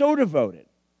were so devoted.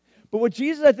 But what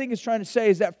Jesus, I think, is trying to say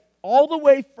is that all the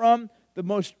way from the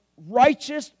most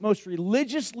righteous, most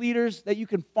religious leaders that you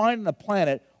can find on the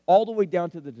planet, all the way down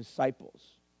to the disciples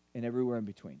and everywhere in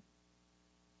between,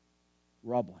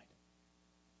 we're all blind.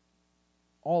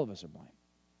 All of us are blind.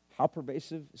 How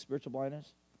pervasive is spiritual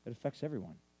blindness? It affects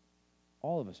everyone.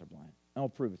 All of us are blind. And I'll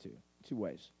prove it to you. 2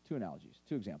 ways, 2 analogies,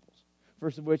 2 examples.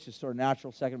 First of which is sort of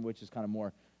natural. Second of which is kind of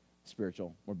more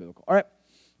spiritual, more biblical. All right.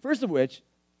 First of which,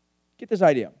 get this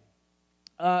idea.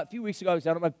 A few weeks ago, I was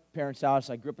down at my parents' house.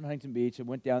 I grew up in Huntington Beach. I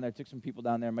went down there, took some people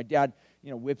down there. My dad,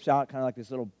 whips out kind of like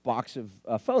this little box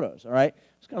of photos, all right? I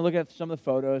was kind of looking at some of the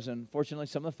photos, and fortunately,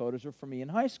 some of the photos were from me in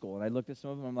high school. And I looked at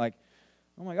some of them, I'm like,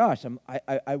 oh my gosh,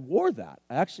 I wore that.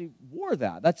 I actually wore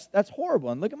that. That's horrible.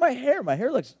 And look at my hair. My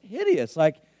hair looks hideous.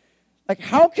 Like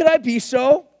how could I be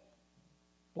so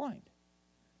blind?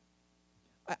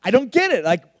 I don't get it.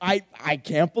 Like, I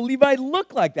can't believe I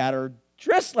look like that or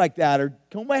dress like that or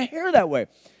comb my hair that way.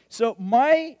 So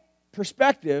my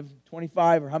perspective,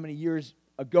 25 or how many years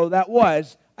ago that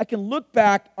was, I can look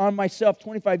back on myself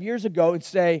 25 years ago and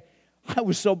say, I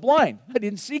was so blind. I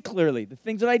didn't see clearly. The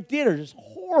things that I did are just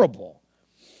horrible.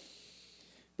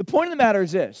 The point of the matter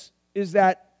is this, is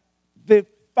that the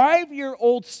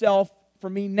 5-year-old self for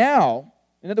me now,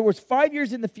 in other words, 5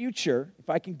 years in the future, if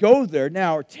I can go there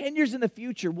now, or 10 years in the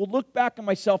future, will look back on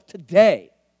myself today.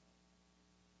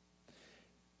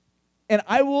 And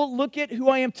I will look at who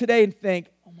I am today and think,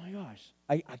 oh my gosh,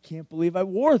 I can't believe I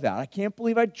wore that. I can't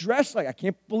believe I dressed like I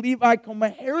can't believe I comb my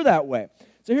hair that way.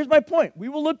 So here's my point. We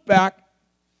will look back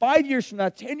 5 years from now,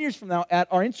 10 years from now, at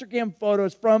our Instagram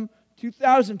photos from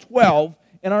 2012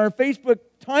 and our Facebook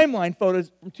timeline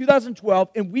photos from 2012,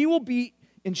 and we will be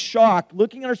in shock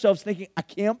looking at ourselves thinking, I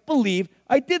can't believe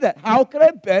I did that. How could I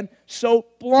have been so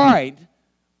blind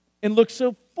and look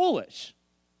so foolish?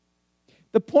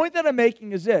 The point that I'm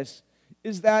making is this,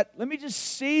 is that let me just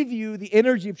save you the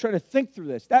energy of trying to think through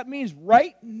this. That means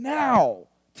right now,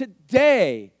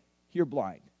 today, you're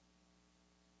blind.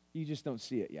 You just don't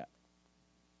see it yet.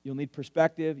 You'll need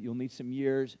perspective, you'll need some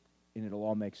years, and it'll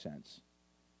all make sense.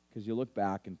 Because you'll look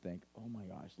back and think, oh my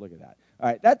gosh, look at that. All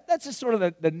right, that's just sort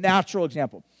of the natural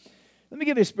example. Let me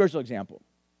give you a spiritual example.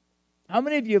 How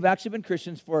many of you have actually been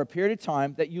Christians for a period of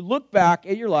time that you look back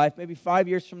at your life, maybe 5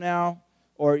 years from now,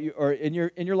 or in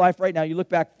your life right now, you look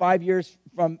back 5 years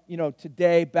from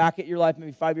today, back at your life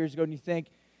maybe 5 years ago, and you think,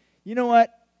 you know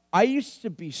what? I used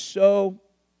to be so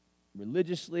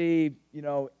religiously,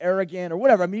 arrogant or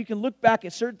whatever. I mean, you can look back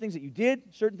at certain things that you did,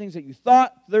 certain things that you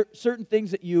thought, certain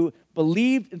things that you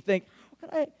believed, and think, how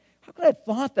could I have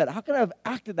thought that? How could I have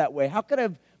acted that way? How could I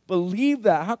have believed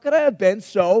that? How could I have been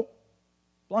so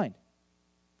blind?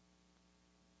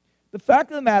 The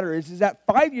fact of the matter is that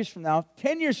 5 years from now,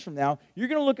 10 years from now, you're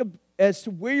going to look up as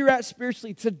to where you're at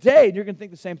spiritually today, and you're going to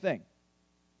think the same thing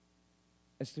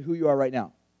as to who you are right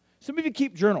now. Some of you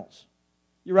keep journals.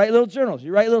 You write little journals.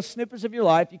 You write little snippets of your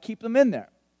life. You keep them in there.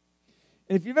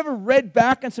 And if you've ever read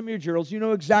back on some of your journals, you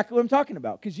know exactly what I'm talking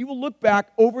about. Because you will look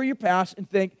back over your past and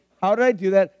think, how did I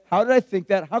do that? How did I think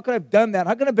that? How could I have done that?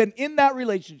 How could I have been in that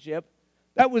relationship?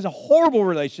 That was a horrible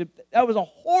relationship. That was a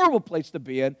horrible place to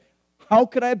be in. How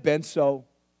could I have been so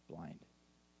blind?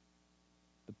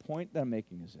 The point that I'm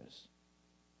making is this.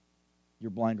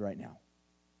 You're blind right now.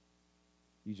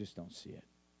 You just don't see it.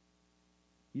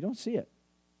 You don't see it.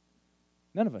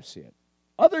 None of us see it.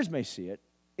 Others may see it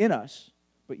in us,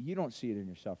 but you don't see it in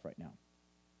yourself right now.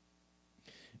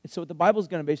 And so what the Bible is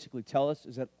going to basically tell us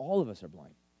is that all of us are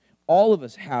blind. All of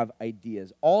us have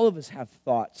ideas. All of us have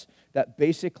thoughts that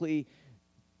basically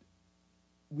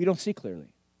we don't see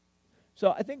clearly.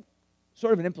 So I think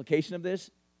sort of an implication of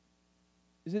this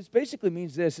is it basically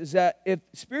means this, is that if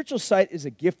spiritual sight is a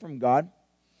gift from God,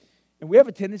 and we have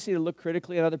a tendency to look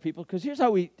critically at other people, because here's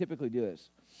how we typically do this.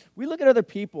 We look at other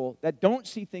people that don't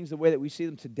see things the way that we see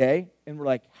them today, and we're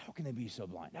like, how can they be so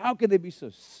blind? How can they be so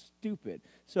stupid,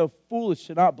 so foolish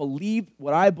to not believe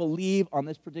what I believe on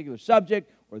this particular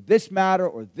subject, or this matter,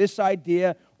 or this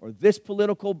idea, or this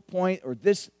political point, or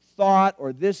this thought,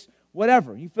 or this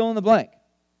whatever. You fill in the blank.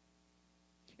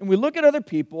 And we look at other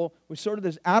people with sort of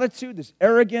this attitude, this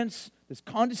arrogance, this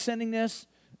condescendingness,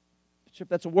 not sure if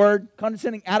that's a word,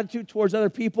 condescending attitude towards other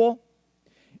people.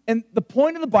 And the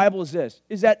point of the Bible is this,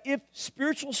 is that if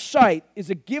spiritual sight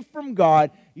is a gift from God,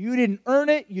 you didn't earn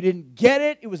it, you didn't get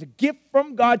it, it was a gift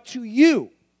from God to you.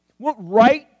 What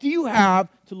right do you have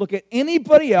to look at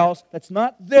anybody else that's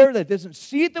not there, that doesn't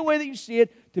see it the way that you see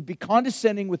it, to be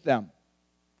condescending with them?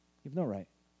 You have no right.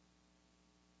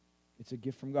 It's a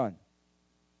gift from God.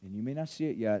 And you may not see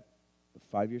it yet, but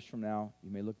 5 years from now, you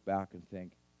may look back and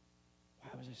think, why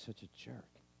was I such a jerk?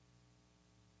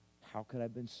 How could I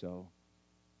have been so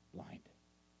blind?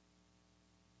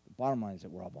 The bottom line is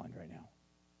that we're all blind right now.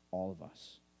 All of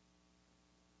us.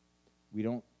 We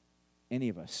don't, any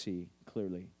of us, see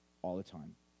clearly all the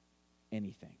time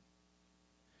anything.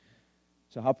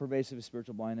 So how pervasive is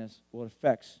spiritual blindness? Well, it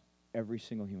affects every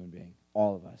single human being,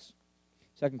 all of us.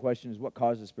 Second question is, what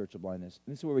causes spiritual blindness?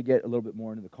 And this is where we get a little bit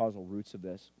more into the causal roots of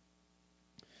this.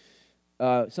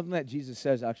 Something that Jesus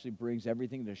says actually brings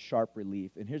everything to sharp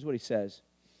relief. And here's what he says.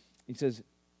 He says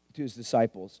to his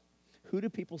disciples, who do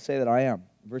people say that I am?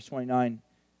 Verse 29, and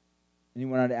he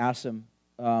went on to ask them,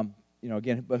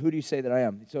 again, but who do you say that I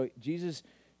am? So Jesus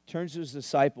turns to his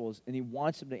disciples, and he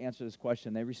wants them to answer this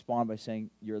question. They respond by saying,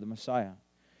 you're the Messiah.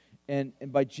 And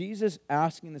by Jesus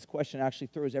asking this question actually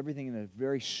throws everything in a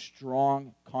very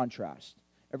strong contrast.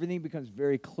 Everything becomes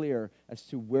very clear as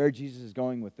to where Jesus is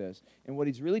going with this. And what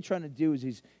he's really trying to do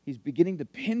is he's beginning to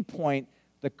pinpoint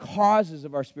the causes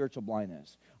of our spiritual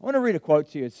blindness. I want to read a quote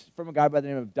to you. It's from a guy by the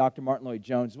name of Dr. Martin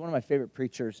Lloyd-Jones. He's one of my favorite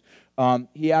preachers.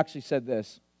 He actually said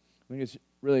this. I think it's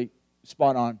really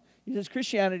spot on. He says,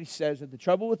 Christianity says that the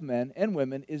trouble with men and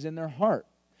women is in their heart,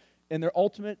 in their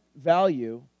ultimate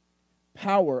value,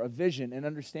 power of vision and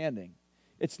understanding.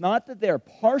 It's not that they are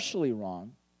partially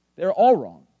wrong. They're all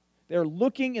wrong. They're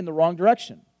looking in the wrong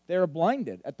direction. They are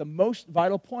blinded at the most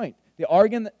vital point. The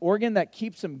organ that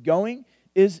keeps them going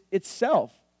is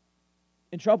itself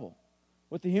in trouble.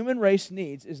 What the human race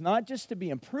needs is not just to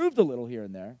be improved a little here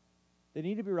and there. They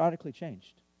need to be radically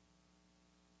changed.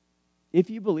 If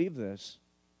you believe this,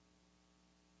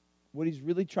 what he's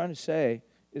really trying to say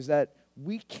is that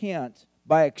we can't,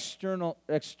 by external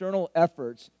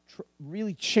efforts,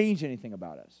 really change anything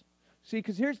about us. See,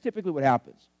 because here's typically what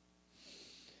happens.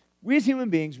 We as human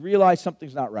beings realize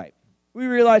something's not right. We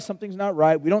realize something's not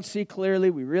right. We don't see clearly.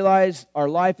 We realize our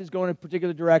life is going in a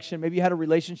particular direction. Maybe you had a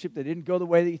relationship that didn't go the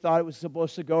way that you thought it was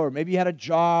supposed to go, or maybe you had a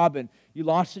job and you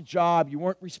lost a job. You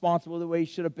weren't responsible the way you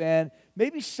should have been.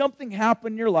 Maybe something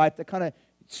happened in your life that kind of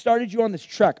started you on this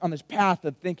trek, on this path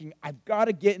of thinking, I've got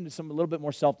to get into a little bit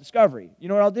more self-discovery. You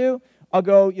know what I'll do? I'll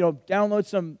go, download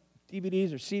some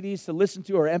DVDs or CDs to listen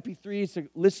to, or MP3s to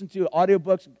listen to,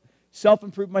 audiobooks,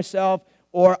 self-improve myself.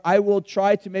 Or I will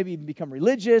try to maybe even become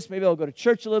religious. Maybe I'll go to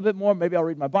church a little bit more. Maybe I'll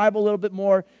read my Bible a little bit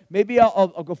more. Maybe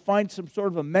I'll go find some sort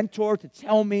of a mentor to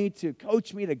tell me, to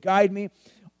coach me, to guide me.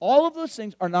 All of those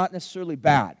things are not necessarily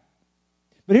bad.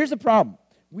 But here's the problem.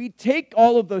 We take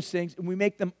all of those things and we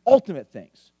make them ultimate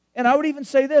things. And I would even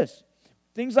say this.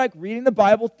 Things like reading the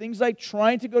Bible, things like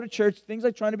trying to go to church, things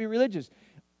like trying to be religious.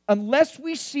 Unless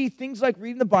we see things like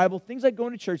reading the Bible, things like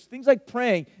going to church, things like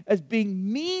praying as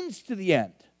being means to the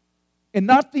end, and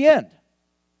not the end.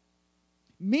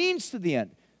 Means to the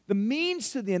end. The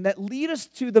means to the end that lead us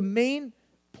to the main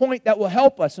point that will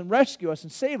help us and rescue us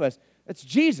and save us. That's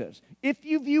Jesus. If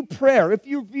you view prayer, if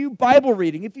you view Bible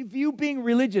reading, if you view being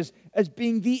religious as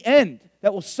being the end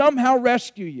that will somehow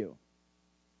rescue you,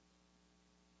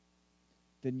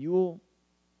 then you will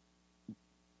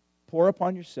pour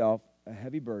upon yourself a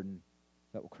heavy burden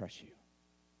that will crush you.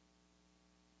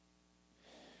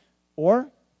 Or,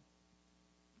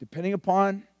 depending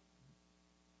upon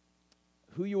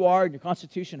who you are and your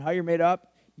constitution, how you're made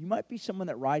up, you might be someone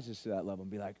that rises to that level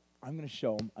and be like, I'm going to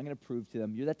show them, I'm going to prove to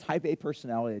them. You're that type A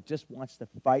personality that just wants to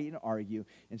fight and argue,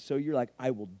 and so you're like,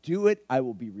 I will do it, I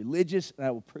will be religious, and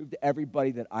I will prove to everybody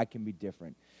that I can be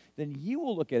different. Then you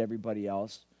will look at everybody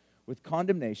else with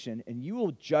condemnation, and you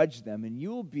will judge them, and you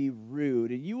will be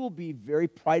rude, and you will be very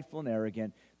prideful and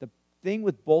arrogant. The thing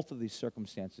with both of these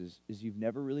circumstances is you've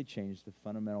never really changed the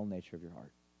fundamental nature of your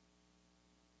heart.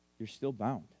 You're still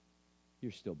bound.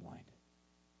 You're still blind.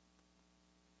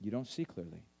 You don't see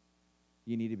clearly.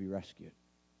 You need to be rescued.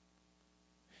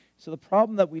 So the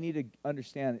problem that we need to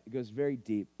understand, it goes very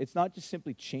deep. It's not just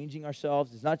simply changing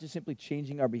ourselves. It's not just simply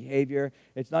changing our behavior.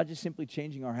 It's not just simply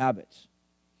changing our habits.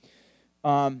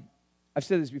 I've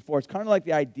said this before. It's kind of like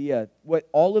the idea, what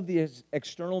all of these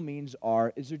external means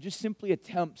are, is they're just simply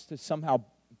attempts to somehow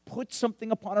put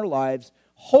something upon our lives,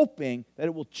 hoping that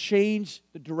it will change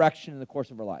the direction in the course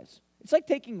of our lives. It's like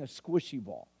taking a squishy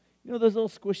ball. You know those little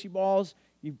squishy balls?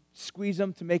 You squeeze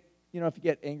them to make, if you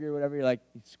get angry or whatever, you're like,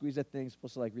 you squeeze that thing, it's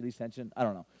supposed to like release tension. I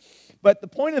don't know. But the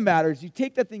point of the matter is you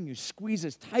take that thing, you squeeze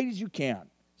as tight as you can.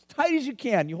 As tight as you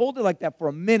can. You hold it like that for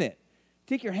a minute.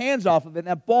 Take your hands off of it, and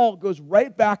that ball goes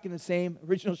right back in the same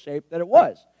original shape that it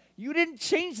was. You didn't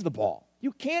change the ball.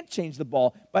 You can't change the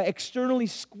ball by externally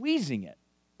squeezing it,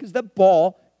 because that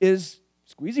ball is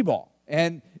squeezy ball,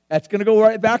 and that's going to go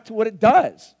right back to what it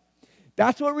does.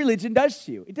 That's what religion does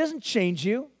to you. It doesn't change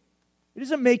you. It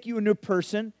doesn't make you a new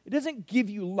person. It doesn't give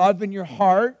you love in your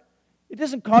heart. It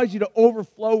doesn't cause you to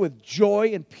overflow with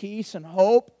joy and peace and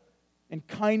hope and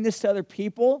kindness to other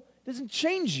people. It doesn't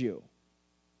change you.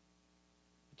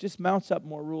 It just mounts up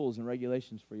more rules and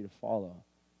regulations for you to follow.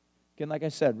 Again, like I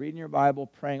said, reading your Bible,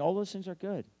 praying, all those things are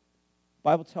good. The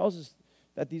Bible tells us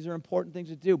that these are important things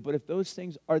to do, but if those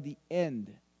things are the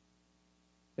end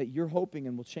that you're hoping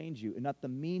and will change you, and not the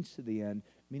means to the end,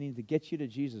 meaning to get you to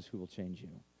Jesus who will change you,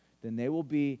 then they will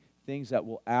be things that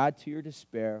will add to your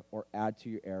despair or add to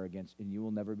your arrogance, and you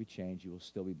will never be changed. You will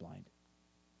still be blind.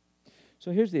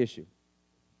 So here's the issue.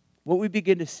 What we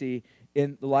begin to see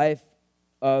in the life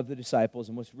of the disciples,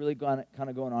 and what's really kind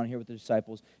of going on here with the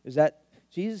disciples, is that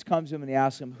Jesus comes to them and he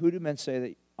asks them, "Who do men say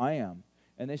that I am?"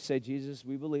 And they say, "Jesus,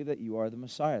 we believe that you are the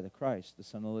Messiah, the Christ, the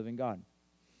Son of the living God."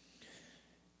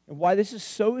 And why this is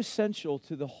so essential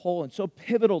to the whole and so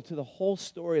pivotal to the whole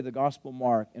story of the Gospel of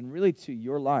Mark, and really to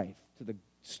your life, to the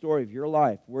story of your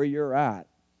life, where you're at,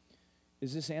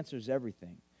 is this answers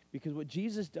everything. Because what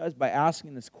Jesus does by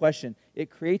asking this question, it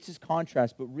creates this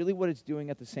contrast, but really what it's doing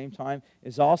at the same time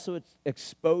is also it's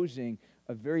exposing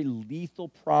a very lethal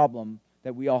problem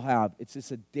that we all have. It's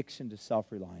this addiction to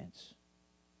self-reliance.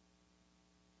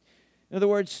 In other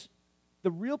words,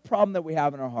 the real problem that we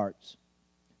have in our hearts,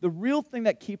 the real thing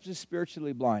that keeps us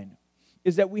spiritually blind,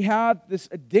 is that we have this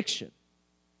addiction.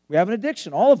 We have an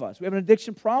addiction, all of us. We have an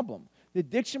addiction problem. The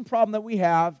addiction problem that we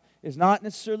have is not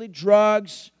necessarily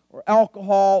drugs or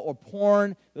alcohol or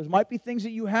porn. Those might be things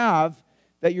that you have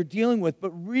that you're dealing with, but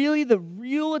really the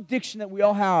real addiction that we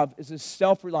all have is this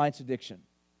self-reliance addiction.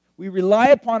 We rely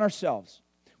upon ourselves.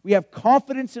 We have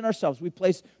confidence in ourselves. We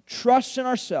place trust in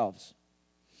ourselves.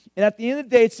 And at the end of the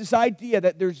day, it's this idea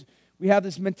that we have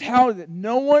this mentality that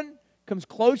no one comes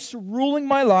close to ruling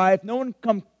my life, no one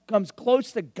comes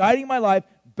close to guiding my life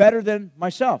better than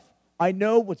myself. I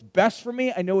know what's best for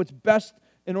me. I know what's best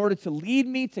in order to lead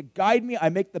me, to guide me. I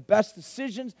make the best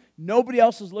decisions. Nobody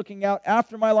else is looking out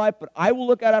after my life, but I will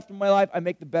look out after my life. I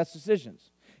make the best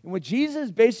decisions. And what Jesus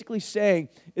is basically saying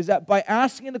is that by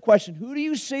asking the question, "Who do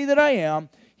you say that I am?"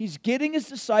 he's getting his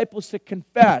disciples to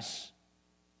confess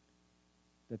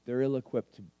that they're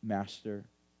ill-equipped to master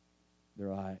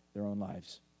their own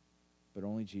lives. But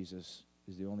only Jesus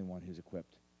is the only one who's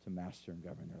equipped to master and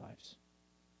govern their lives.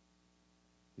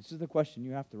 This is the question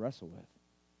you have to wrestle with.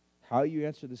 How you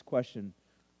answer this question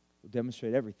will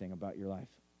demonstrate everything about your life.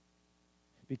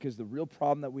 Because the real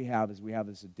problem that we have is we have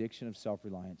this addiction of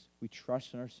self-reliance. We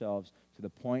trust in ourselves to the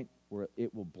point where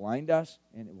it will blind us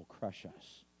and it will crush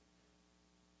us.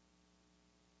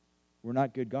 We're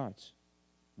not good gods.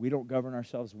 We don't govern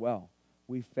ourselves well.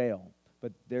 We fail.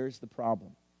 But there's the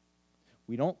problem.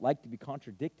 We don't like to be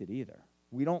contradicted either.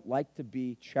 We don't like to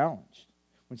be challenged.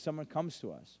 When someone comes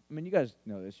to us, I mean, you guys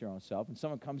know this your own self. When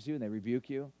someone comes to you and they rebuke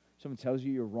you, someone tells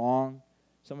you you're wrong,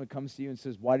 someone comes to you and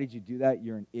says, "Why did you do that?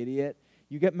 You're an idiot."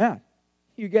 You get mad.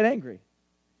 You get angry.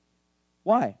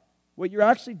 Why? What you're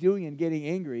actually doing in getting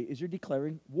angry is you're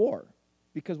declaring war.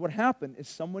 Because what happened is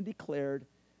someone declared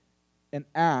an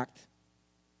act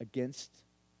against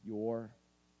your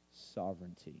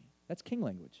sovereignty. That's king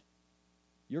language.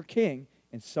 You're king,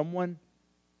 and someone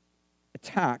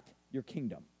attacked your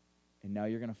kingdom. And now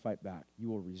you're going to fight back. You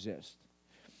will resist.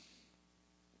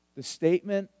 The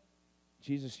statement,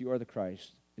 "Jesus, you are the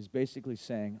Christ," is basically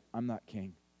saying, "I'm not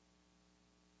king.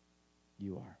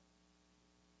 You are.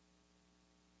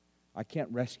 I can't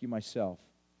rescue myself,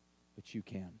 but you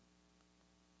can."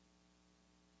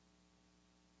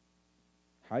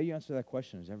 How you answer that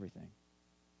question is everything.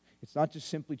 It's not just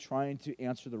simply trying to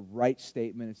answer the right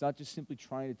statement. It's not just simply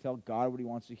trying to tell God what he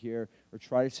wants to hear or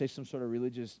try to say some sort of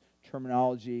religious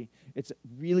terminology. It's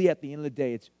really, at the end of the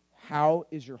day, it's how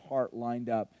is your heart lined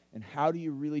up, and how do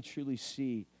you really truly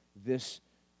see this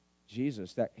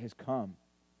Jesus that has come?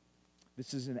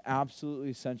 This is an absolutely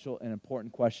essential and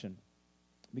important question,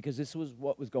 because this was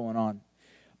what was going on.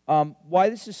 Why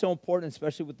this is so important,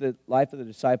 especially with the life of the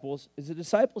disciples, is the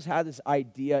disciples had this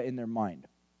idea in their mind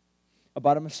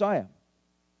about a Messiah.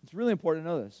 It's really important to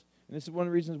know this. And this is one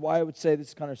of the reasons why I would say this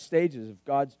is kind of stages of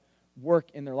God's work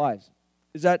in their lives,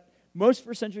 is that most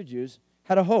first century Jews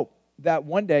had a hope that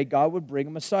one day God would bring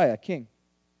a Messiah, a king.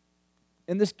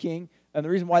 And this king, and the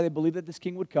reason why they believed that this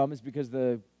king would come is because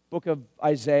the book of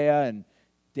Isaiah and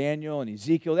Daniel and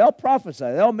Ezekiel, they all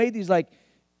prophesied. They all made these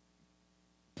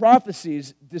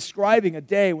prophecies describing a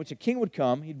day in which a king would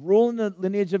come. He'd rule in the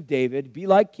lineage of David, be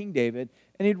like King David,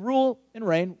 and he'd rule and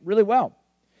reign really well.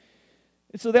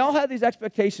 And so they all had these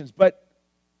expectations, but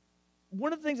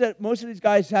one of the things that most of these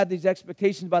guys had these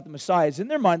expectations about the Messiah is in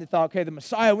their mind, they thought, okay, the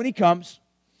Messiah, when he comes,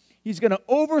 he's going to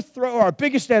overthrow our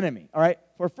biggest enemy, all right?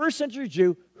 For a first century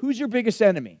Jew, who's your biggest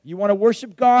enemy? You want to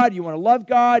worship God, you want to love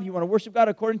God, you want to worship God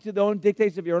according to the own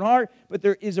dictates of your own heart, but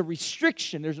there is a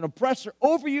restriction, there's an oppressor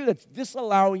over you that's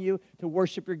disallowing you to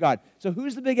worship your God. So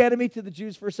who's the big enemy to the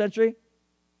Jews first century?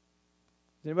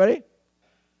 Anybody?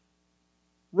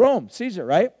 Rome, Caesar,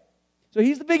 right? So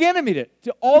he's the big enemy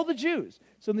to all the Jews.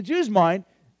 So in the Jews' mind,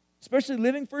 especially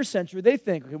living first century, they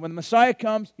think, okay, when the Messiah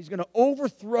comes, he's going to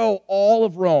overthrow all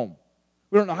of Rome.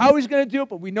 We don't know how he's going to do it,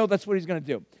 but we know that's what he's going to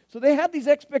do. So they have these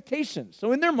expectations.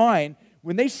 So in their mind,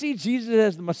 when they see Jesus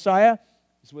as the Messiah,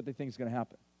 this is what they think is going to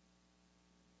happen.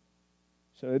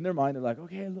 So in their mind, they're like,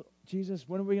 okay, look, Jesus,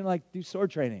 when are we going to do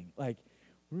sword training? When are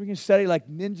we going to study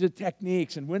ninja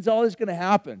techniques? And when's all this going to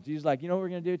happen? Jesus is like, you know what we're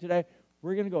going to do today?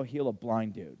 We're going to go heal a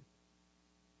blind dude.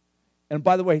 And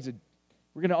by the way,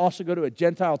 we're going to also go to a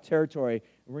Gentile territory,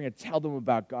 and we're going to tell them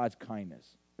about God's kindness.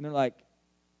 And they're like,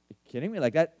 are you kidding me?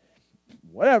 That,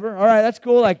 whatever. All right, that's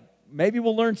cool. Maybe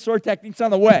we'll learn sword techniques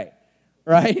on the way,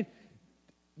 right?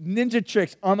 Ninja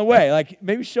tricks on the way.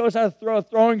 Maybe show us how to throw a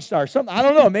throwing star. Something, I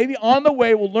don't know. Maybe on the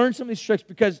way we'll learn some of these tricks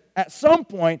because at some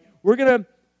point we're going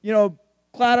to,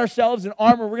 clad ourselves in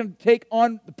armor. We're going to take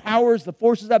on the powers, the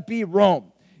forces that be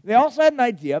Rome. They also had an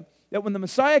idea that when the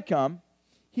Messiah come,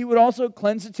 he would also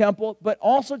cleanse the temple, but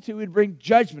also too, he'd bring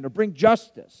judgment or bring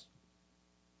justice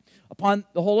upon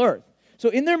the whole earth. So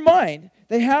in their mind,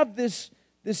 they have this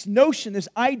notion, this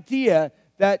idea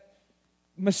that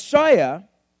Messiah,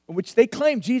 which they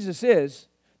claim Jesus is,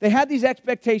 they had these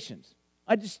expectations.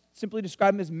 I just simply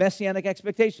describe them as messianic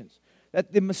expectations.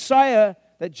 That the Messiah,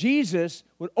 that Jesus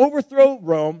would overthrow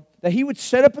Rome, that he would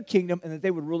set up a kingdom, and that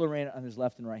they would rule and reign on his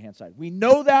left and right-hand side. We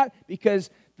know that because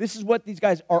this is what these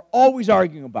guys are always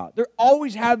arguing about. They're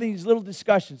always having these little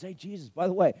discussions. Hey, Jesus, by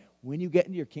the way, when you get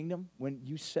into your kingdom, when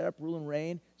you set up rule and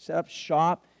reign, set up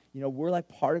shop, we're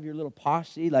part of your little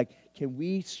posse. Can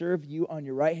we serve you on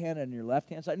your right hand and your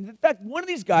left-hand side? And in fact,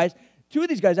 two of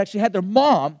these guys actually had their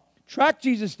mom track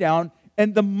Jesus down,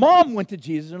 and the mom went to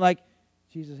Jesus and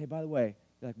Jesus, hey, by the way,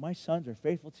 my sons are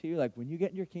faithful to you. When you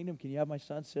get in your kingdom, can you have my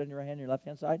sons sit on your right hand and your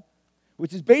left-hand side?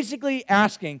 Which is basically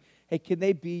asking, hey, can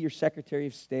they be your Secretary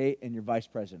of State and your Vice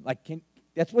President?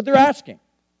 That's what they're asking.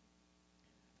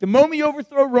 The moment you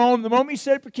overthrow Rome, the moment you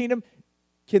set up a kingdom,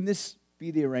 can this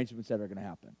be the arrangements that are going to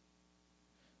happen?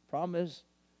 Problem is,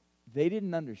 they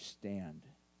didn't understand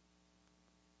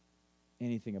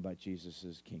anything about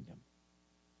Jesus' kingdom.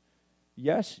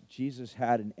 Yes, Jesus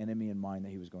had an enemy in mind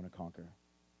that he was going to conquer,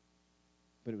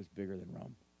 but it was bigger than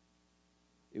Rome.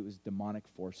 It was demonic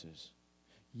forces.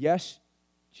 Yes,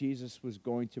 judgment was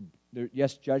going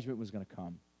to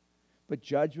come, but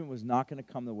judgment was not going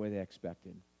to come the way they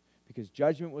expected, because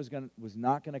judgment was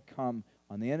not going to come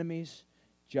on the enemies.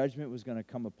 Judgment was going to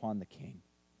come upon the king.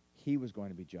 He was going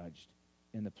to be judged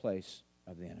in the place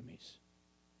of the enemies.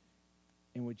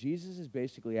 And what Jesus is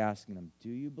basically asking them, do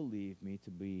you believe me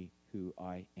to be who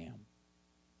I am?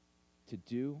 To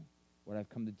do what I've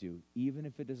come to do, even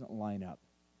if it doesn't line up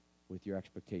with your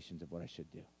expectations of what I should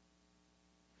do. I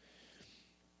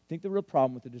think the real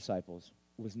problem with the disciples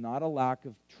was not a lack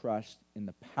of trust in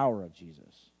the power of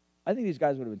Jesus. I think these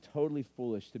guys would have been totally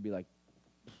foolish to be like,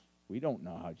 we don't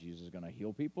know how Jesus is going to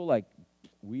heal people.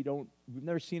 We've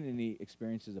never seen any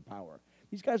experiences of power.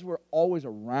 These guys were always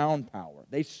around power.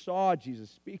 They saw Jesus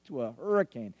speak to a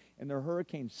hurricane, and their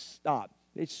hurricane stopped.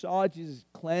 They saw Jesus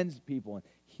cleanse people and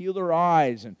heal their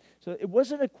eyes. And so it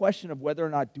wasn't a question of whether or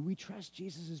not, do we trust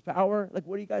Jesus' power?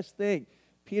 What do you guys think?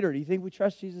 Peter, do you think we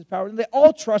trust Jesus' power? And they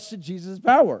all trusted Jesus'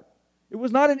 power. It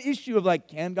was not an issue of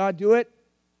can God do it?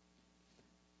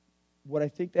 What I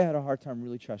think they had a hard time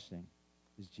really trusting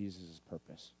is Jesus'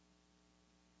 purpose.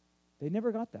 They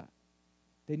never got that.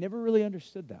 They never really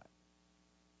understood that.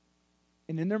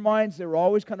 And in their minds, they were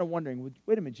always kind of wondering,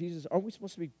 wait a minute, Jesus, aren't we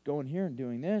supposed to be going here and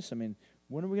doing this?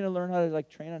 When are we going to learn how to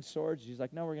train on swords? He's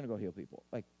like, no, we're going to go heal people.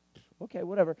 Okay,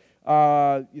 whatever.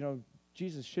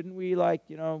 Jesus, shouldn't we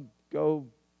go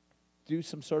do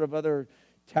some sort of other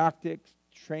tactics,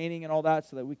 training and all that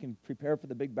so that we can prepare for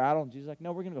the big battle? And Jesus is like,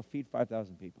 no, we're going to go feed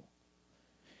 5,000 people.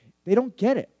 They don't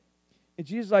get it. And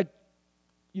Jesus is like,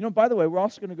 by the way, we're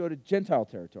also going to go to Gentile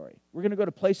territory. We're going to go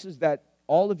to places that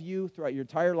all of you throughout your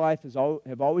entire life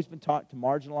have always been taught to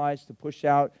marginalize, to push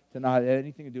out, to not have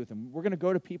anything to do with them. We're going to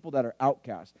go to people that are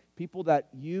outcasts, people that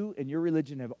you and your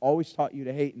religion have always taught you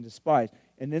to hate and despise.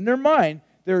 And in their mind,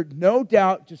 they're no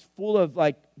doubt just full of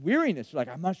like weariness. They're like,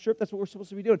 I'm not sure if that's what we're supposed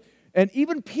to be doing. And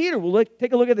even Peter, we'll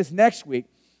take a look at this next week.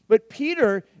 But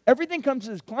Peter, everything comes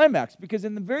to this climax because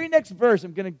in the very next verse,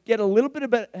 I'm going to get a little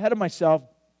bit ahead of myself.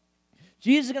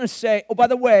 Jesus is going to say, oh, by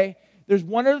the way, there's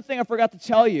one other thing I forgot to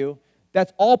tell you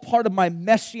that's all part of my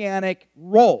messianic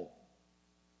role.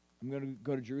 I'm going to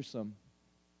go to Jerusalem.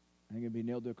 I'm going to be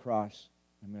nailed to a cross.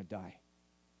 I'm going to die.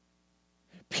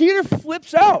 Peter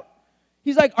flips out.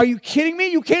 He's like, are you kidding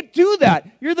me? You can't do that.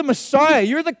 You're the Messiah.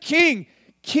 You're the king.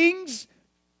 Kings,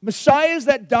 messiahs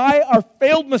that die are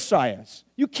failed messiahs.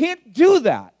 You can't do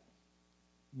that.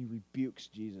 And he rebukes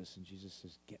Jesus, and Jesus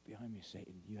says, get behind me,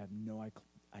 Satan. You have no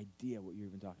idea what you're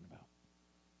even talking about.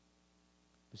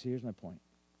 But see, here's my point.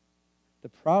 The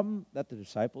problem that the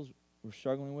disciples were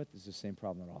struggling with is the same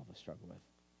problem that all of us struggle with.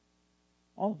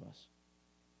 All of us.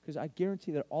 Because I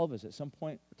guarantee that all of us, at some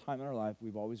point or time in our life,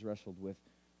 we've always wrestled with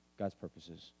God's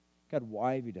purposes. God,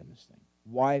 why have you done this thing?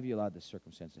 Why have you allowed this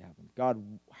circumstance to happen? God,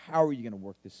 how are you going to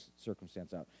work this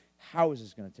circumstance out? How is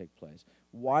this going to take place?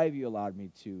 Why have you allowed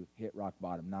me to hit rock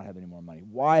bottom, not have any more money?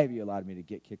 Why have you allowed me to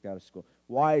get kicked out of school?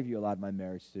 Why have you allowed my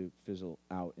marriage to fizzle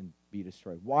out and be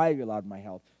destroyed? Why have you allowed my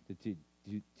health to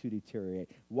deteriorate?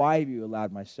 Why have you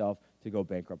allowed myself to go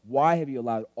bankrupt? Why have you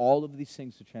allowed all of these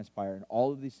things to transpire and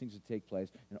all of these things to take place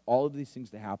and all of these things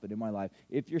to happen in my life?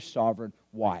 If you're sovereign,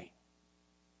 why?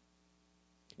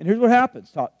 And here's what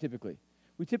happens typically.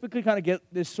 We typically kind of get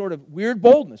this sort of weird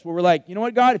boldness where we're like, you know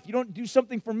what, God, if you don't do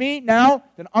something for me now,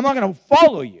 then I'm not going to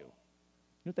follow you. You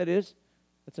know what that is?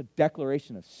 That's a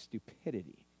declaration of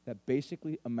stupidity that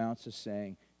basically amounts to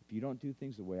saying, if you don't do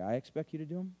things the way I expect you to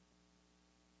do them,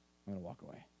 I'm going to walk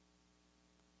away.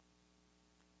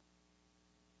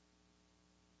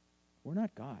 We're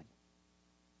not God.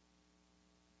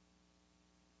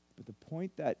 But the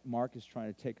point that Mark is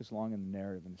trying to take us along in the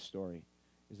narrative and the story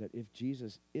is that if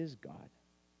Jesus is God,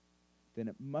 then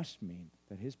it must mean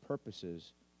that his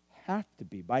purposes have to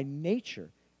be, by nature,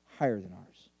 higher than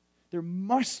ours. There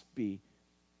must be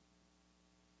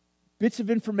bits of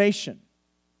information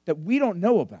that we don't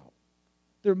know about.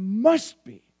 There must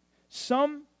be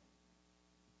some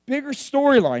bigger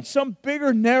storyline, some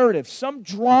bigger narrative, some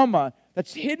drama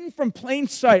that's hidden from plain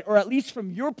sight, or at least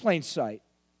from your plain sight.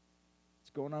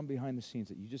 It's going on behind the scenes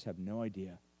that you just have no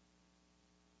idea.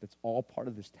 That's all part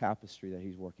of this tapestry that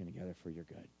he's working together for your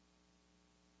good.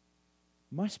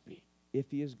 Must be. If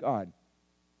he is God,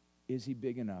 is he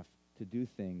big enough to do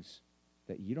things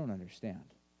that you don't understand?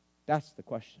 That's the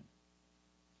question.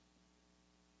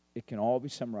 It can all be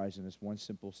summarized in this one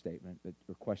simple statement,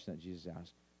 or question that Jesus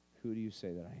asked. Who do you say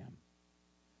that I am?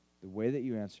 The way that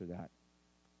you answer that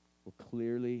will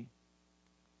clearly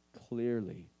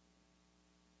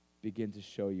begin to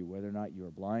show you whether or not you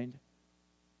are blind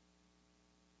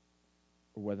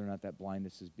or whether or not that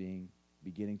blindness is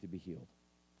beginning to be healed.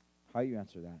 How you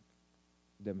answer that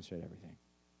will demonstrate everything.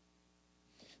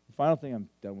 The final thing, I'm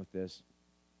done with this,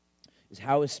 is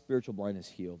how is spiritual blindness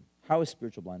healed? How is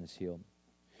spiritual blindness healed?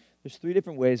 There's three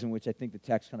different ways in which I think the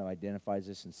text kind of identifies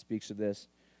this and speaks of this.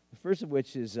 The first of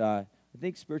which is, I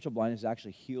think spiritual blindness is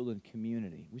actually healed in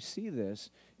community. We see this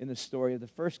in the story of the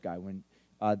first guy when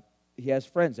he has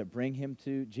friends that bring him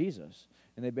to Jesus.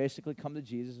 And they basically come to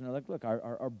Jesus and they're like, look,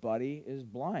 our buddy is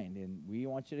blind and we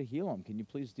want you to heal him. Can you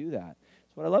please do that?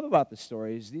 So what I love about this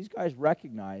story is these guys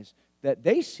recognize that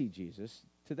they see Jesus.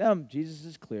 To them, Jesus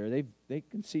is clear. They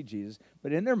can see Jesus.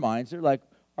 But in their minds, they're like,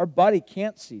 our buddy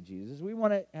can't see Jesus. We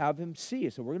want to have him see.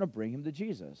 So we're going to bring him to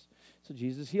Jesus. So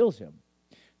Jesus heals him.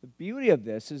 The beauty of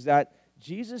this is that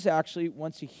Jesus actually,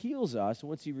 once he heals us,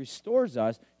 once he restores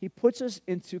us, he puts us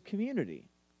into community,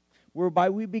 whereby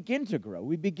we begin to grow.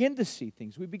 We begin to see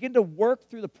things. We begin to work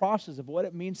through the process of what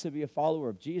it means to be a follower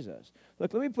of Jesus.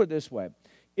 Look, let me put it this way.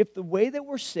 If the way that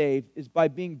we're saved is by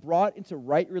being brought into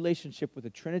right relationship with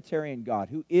a Trinitarian God,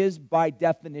 who is by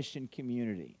definition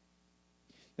community,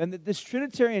 then this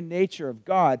Trinitarian nature of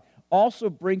God also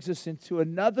brings us into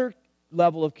another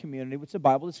level of community, which the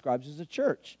Bible describes as a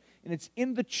church. And it's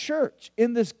in the church,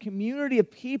 in this community of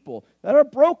people that are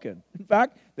broken. In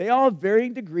fact, they all have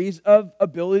varying degrees of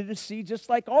ability to see just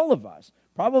like all of us.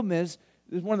 Problem is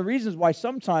one of the reasons why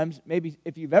sometimes, maybe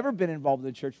if you've ever been involved in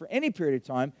the church for any period of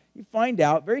time, you find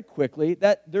out very quickly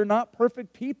that they're not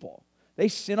perfect people. They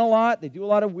sin a lot. They do a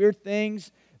lot of weird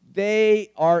things.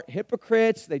 They are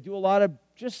hypocrites. They do a lot of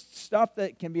just stuff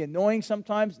that can be annoying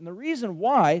sometimes. And the reason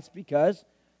why is because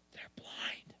they're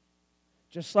blind.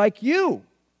 Just like you.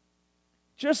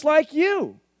 Just like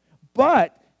you.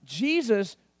 But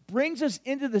Jesus brings us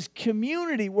into this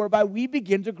community whereby we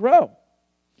begin to grow.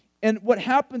 And what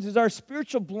happens is our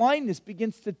spiritual blindness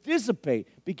begins to dissipate,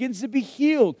 begins to be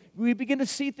healed. We begin to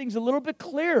see things a little bit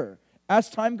clearer as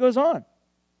time goes on.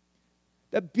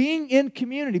 That being in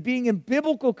community, being in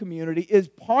biblical community, is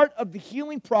part of the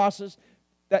healing process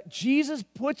that Jesus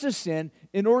puts us in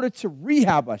order to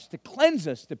rehab us, to cleanse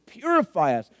us, to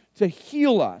purify us, to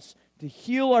heal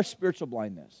our spiritual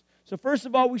blindness. So first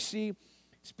of all, we see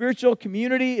spiritual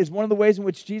community is one of the ways in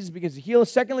which Jesus begins to heal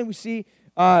us. Secondly, we see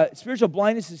spiritual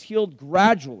blindness is healed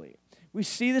gradually. We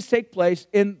see this take place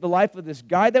in the life of this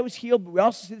guy that was healed, but we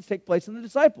also see this take place in the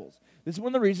disciples. This is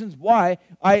one of the reasons why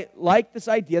I like this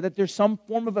idea that there's some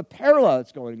form of a parallel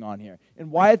that's going on here, and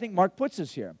why I think Mark puts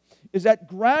us here, is that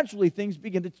gradually things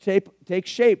begin to take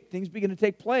shape, things begin to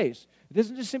take place. It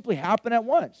doesn't just simply happen at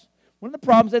once. One of the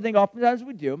problems I think oftentimes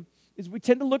we do is we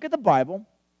tend to look at the Bible,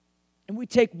 and we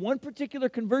take one particular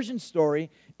conversion story,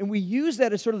 and we use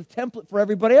that as sort of the template for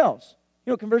everybody else.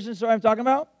 You know what conversion story I'm talking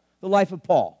about? The life of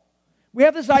Paul. We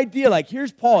have this idea, like,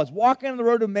 here's Paul. He's walking on the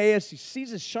road to Emmaus. He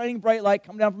sees this shining bright light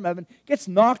come down from heaven, gets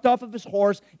knocked off of his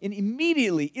horse, and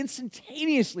immediately,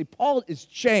 instantaneously, Paul is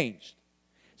changed.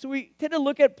 So we tend to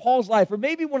look at Paul's life, or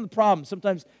maybe one of the problems.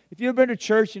 Sometimes, if you've ever been to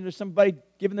church and there's somebody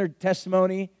giving their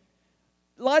testimony,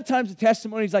 a lot of times the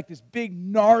testimony is like this big,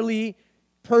 gnarly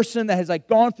person that has like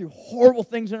gone through horrible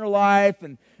things in her life,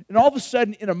 and all of a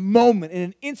sudden, in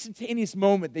an instantaneous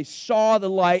moment, they saw the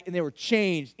light and they were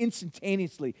changed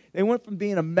instantaneously. They went from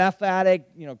being a meth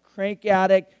addict, crank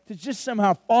addict, to just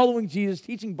somehow following Jesus,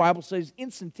 teaching Bible studies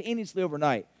instantaneously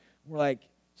overnight. We're like,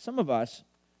 some of us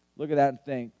look at that and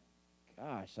think,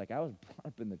 gosh, like I was brought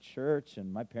up in the church,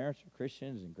 and my parents were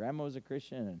Christians, and grandma was a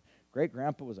Christian, and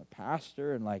great-grandpa was a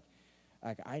pastor, and like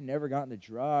I never got into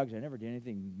drugs, I never did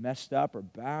anything messed up or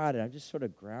bad, and I just sort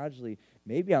of gradually,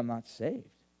 maybe I'm not saved.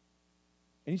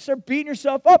 And you start beating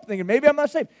yourself up thinking, maybe I'm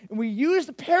not saved. And we use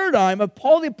the paradigm of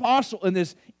Paul the Apostle in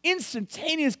this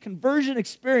instantaneous conversion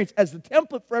experience as the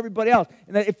template for everybody else.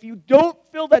 And that if you don't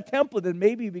fill that template, then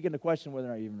maybe you begin to question whether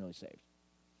or not you're even really saved.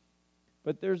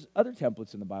 But there's other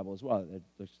templates in the Bible as well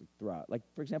that throughout. Like,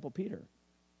 for example, Peter.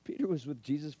 Peter was with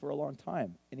Jesus for a long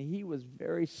time, and he was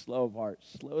very slow of heart,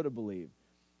 slow to believe.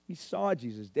 He saw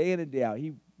Jesus day in and day out.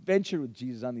 He ventured with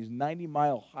Jesus on these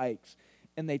 90-mile hikes,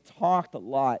 and they talked a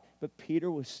lot, but Peter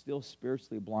was still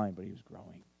spiritually blind, but he was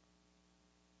growing.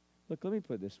 Look, let me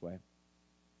put it this way.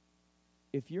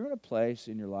 If you're in a place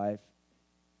in your life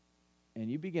and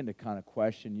you begin to kind of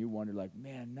question, you wonder like,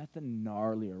 man, nothing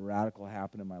gnarly or radical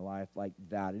happened in my life like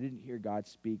that. I didn't hear God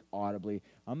speak audibly.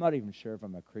 I'm not even sure if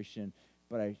I'm a Christian,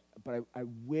 but I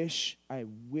wish I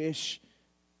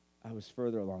was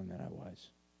further along than I was.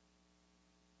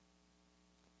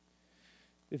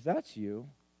 If that's you,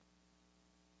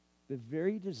 the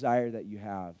very desire that you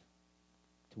have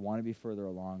to want to be further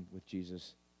along with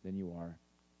Jesus than you are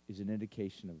is an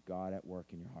indication of God at work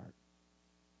in your heart.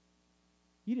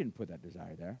 You didn't put that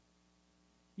desire there.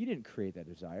 You didn't create that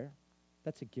desire.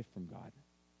 That's a gift from God.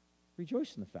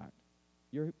 Rejoice in the fact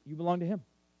you belong to Him.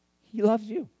 He loves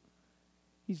you.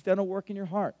 He's done a work in your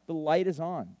heart. The light is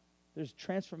on. There's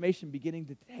transformation beginning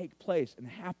to take place and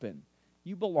happen.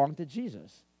 You belong to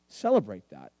Jesus. Celebrate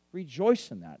that.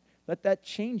 Rejoice in that. Let that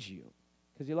change you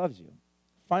because He loves you.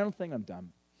 Final thing, I'm done,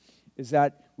 is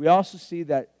that we also see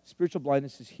that spiritual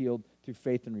blindness is healed through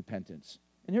faith and repentance.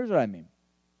 And here's what I mean.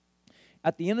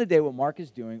 At the end of the day, what Mark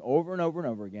is doing over and over and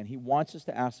over again, he wants us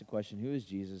to ask the question, who is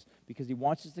Jesus? Because he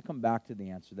wants us to come back to the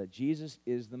answer that Jesus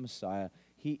is the Messiah.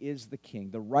 He is the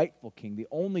King, the rightful King, the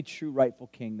only true rightful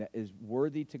King that is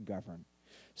worthy to govern.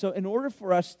 So in order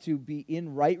for us to be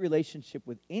in right relationship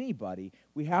with anybody,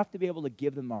 we have to be able to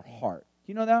give them our heart.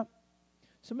 Do you know that?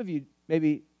 Some of you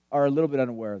maybe are a little bit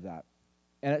unaware of that.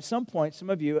 And at some point, some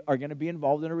of you are going to be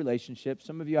involved in a relationship.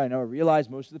 Some of you, I know, realize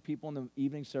most of the people in the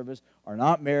evening service are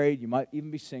not married. You might even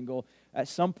be single. At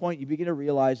some point, you begin to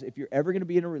realize if you're ever going to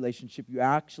be in a relationship, you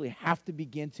actually have to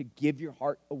begin to give your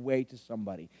heart away to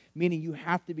somebody. Meaning you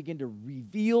have to begin to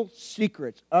reveal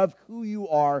secrets of who you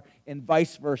are and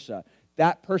vice versa.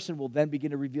 That person will then begin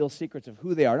to reveal secrets of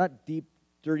who they are. Not deep,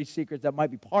 dirty secrets that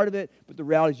might be part of it, but the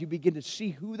reality is you begin to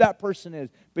see who that person is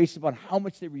based upon how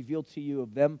much they reveal to you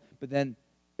of them, but then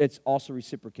it's also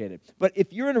reciprocated. But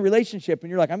if you're in a relationship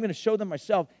and you're like, I'm going to show them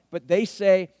myself, but they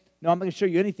say, no, I'm not going to show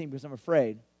you anything because I'm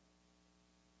afraid,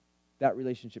 that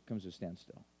relationship comes to a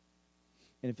standstill.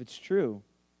 And if it's true,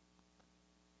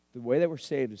 the way that we're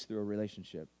saved is through a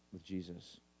relationship with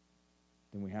Jesus,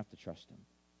 then we have to trust Him.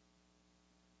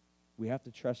 We have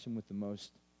to trust Him with the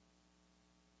most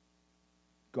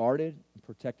guarded and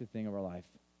protected thing of our life,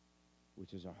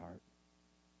 which is our heart.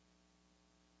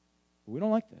 But we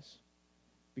don't like this.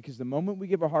 Because the moment we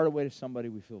give our heart away to somebody,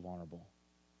 we feel vulnerable.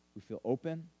 we feel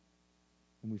open,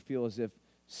 and we feel as if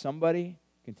somebody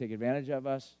can take advantage of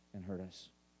us and hurt us.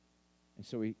 And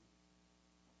so we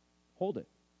hold it.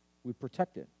 We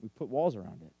protect it. We put walls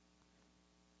around it.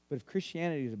 But if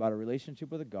Christianity is about a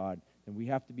relationship with a God, then we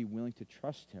have to be willing to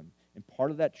trust him. And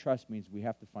part of that trust means we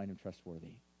have to find him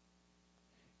trustworthy.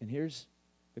 And here's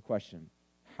the question.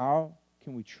 How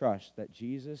can we trust that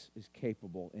Jesus is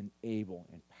capable and able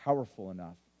and powerful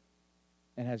enough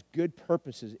and has good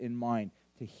purposes in mind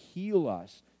to heal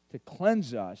us, to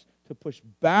cleanse us, to push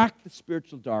back the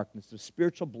spiritual darkness, the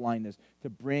spiritual blindness, to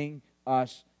bring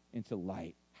us into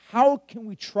light? How can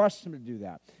we trust him to do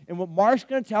that? And what Mark's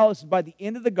going to tell us is by the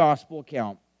end of the gospel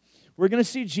account, we're going to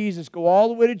see Jesus go all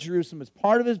the way to Jerusalem as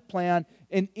part of his plan.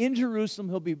 And in Jerusalem,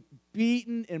 he'll be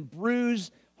beaten and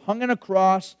bruised, hung on a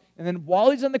cross. And then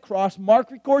while he's on the cross, Mark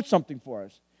records something for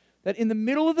us. That in the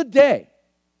middle of the day,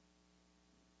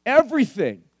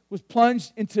 everything was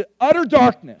plunged into utter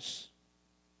darkness.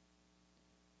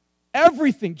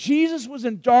 Everything. Jesus was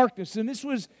in darkness. And this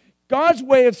was God's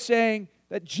way of saying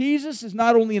that Jesus is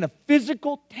not only in a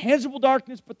physical, tangible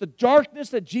darkness, but the darkness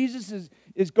that Jesus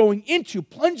is going into,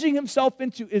 plunging himself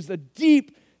into, is the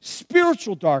deep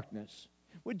spiritual darkness.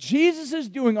 What Jesus is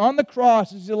doing on the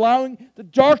cross is allowing the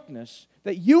darkness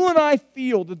that you and I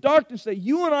feel, the darkness that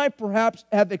you and I perhaps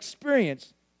have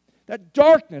experienced, that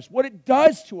darkness, what it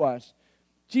does to us,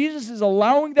 Jesus is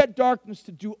allowing that darkness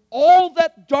to do all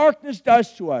that darkness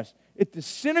does to us. It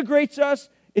disintegrates us.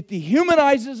 It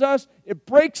dehumanizes us. It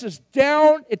breaks us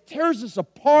down. It tears us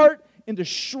apart into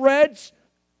shreds,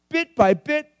 bit by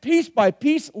bit, piece by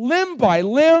piece, limb by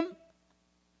limb.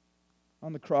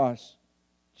 On the cross,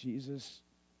 Jesus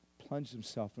plunged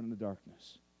himself into the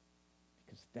darkness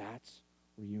because that's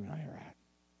where you and I are at,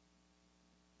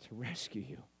 to rescue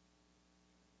you.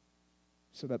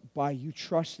 So that by you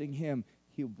trusting him,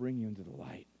 he'll bring you into the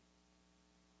light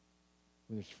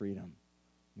where there's freedom,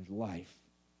 and there's life,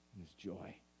 and there's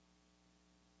joy.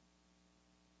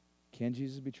 Can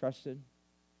Jesus be trusted?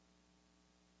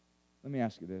 Let me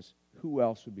ask you this. Who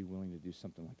else would be willing to do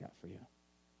something like that for you?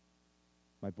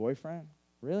 My boyfriend?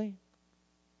 Really?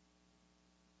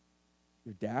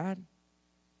 Your dad?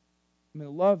 I mean,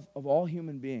 the love of all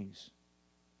human beings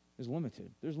is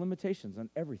limited. There's limitations on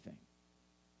everything.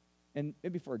 And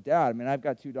maybe for a dad, I mean, I've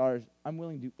got 2 daughters. I'm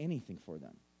willing to do anything for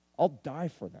them. I'll die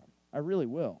for them. I really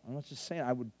will. I'm not just saying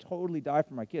I would totally die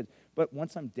for my kids. But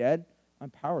once I'm dead, I'm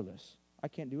powerless. I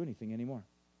can't do anything anymore.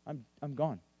 I'm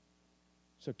gone.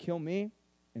 So kill me,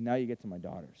 and now you get to my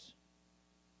daughters.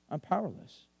 I'm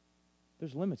powerless.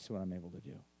 There's limits to what I'm able to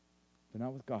do, but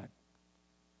not with God.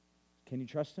 Can you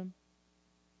trust him?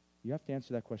 You have to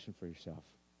answer that question for yourself.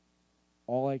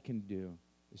 All I can do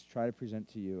is try to present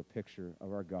to you a picture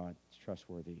of our God that's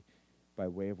trustworthy by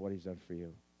way of what he's done for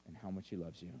you and how much he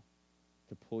loves you,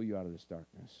 to pull you out of this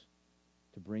darkness,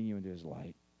 to bring you into his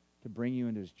light, to bring you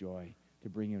into his joy, to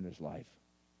bring you into his life.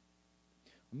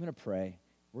 I'm going to pray.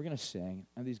 We're going to sing.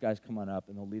 And these guys come on up,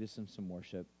 and they'll lead us in some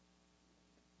worship.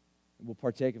 We'll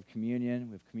partake of communion.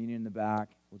 We have communion in the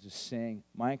back. We'll just sing.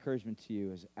 My encouragement to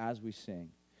you is as we sing,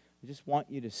 I just want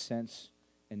you to sense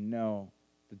and know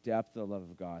the depth of the love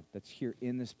of God that's here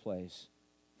in this place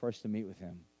for us to meet with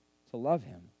him, to love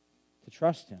him, to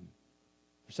trust him.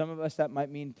 For some of us, that might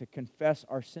mean to confess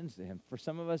our sins to him. For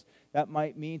some of us, that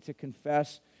might mean to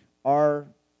confess our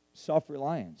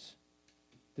self-reliance.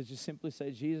 To just simply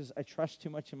say, Jesus, I trust too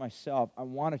much in myself. I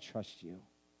want to trust you.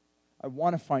 I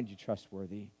want to find you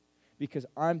trustworthy because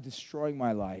I'm destroying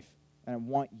my life, and I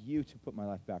want you to put my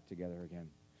life back together again.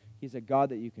 He's a God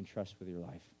that you can trust with your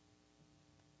life.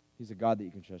 He's a God that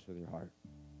you can trust with your heart.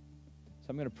 So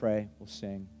I'm going to pray. We'll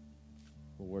sing.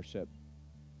 We'll worship.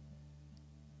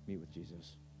 Meet with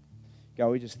Jesus. God,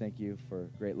 we just thank you for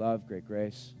great love, great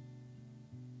grace.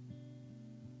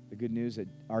 The good news that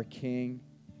our King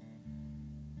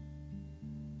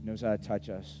knows how to touch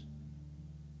us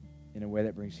in a way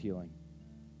that brings healing.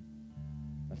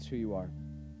 That's who you are.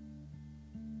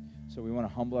 So we want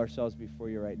to humble ourselves before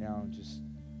you right now and just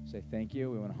say thank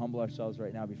you. We want to humble ourselves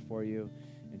right now before you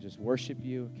and just worship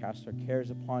you, cast our cares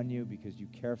upon you because you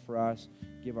care for us,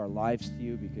 give our lives to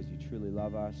you because you truly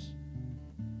love us,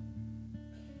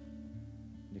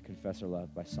 and to confess our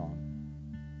love by song.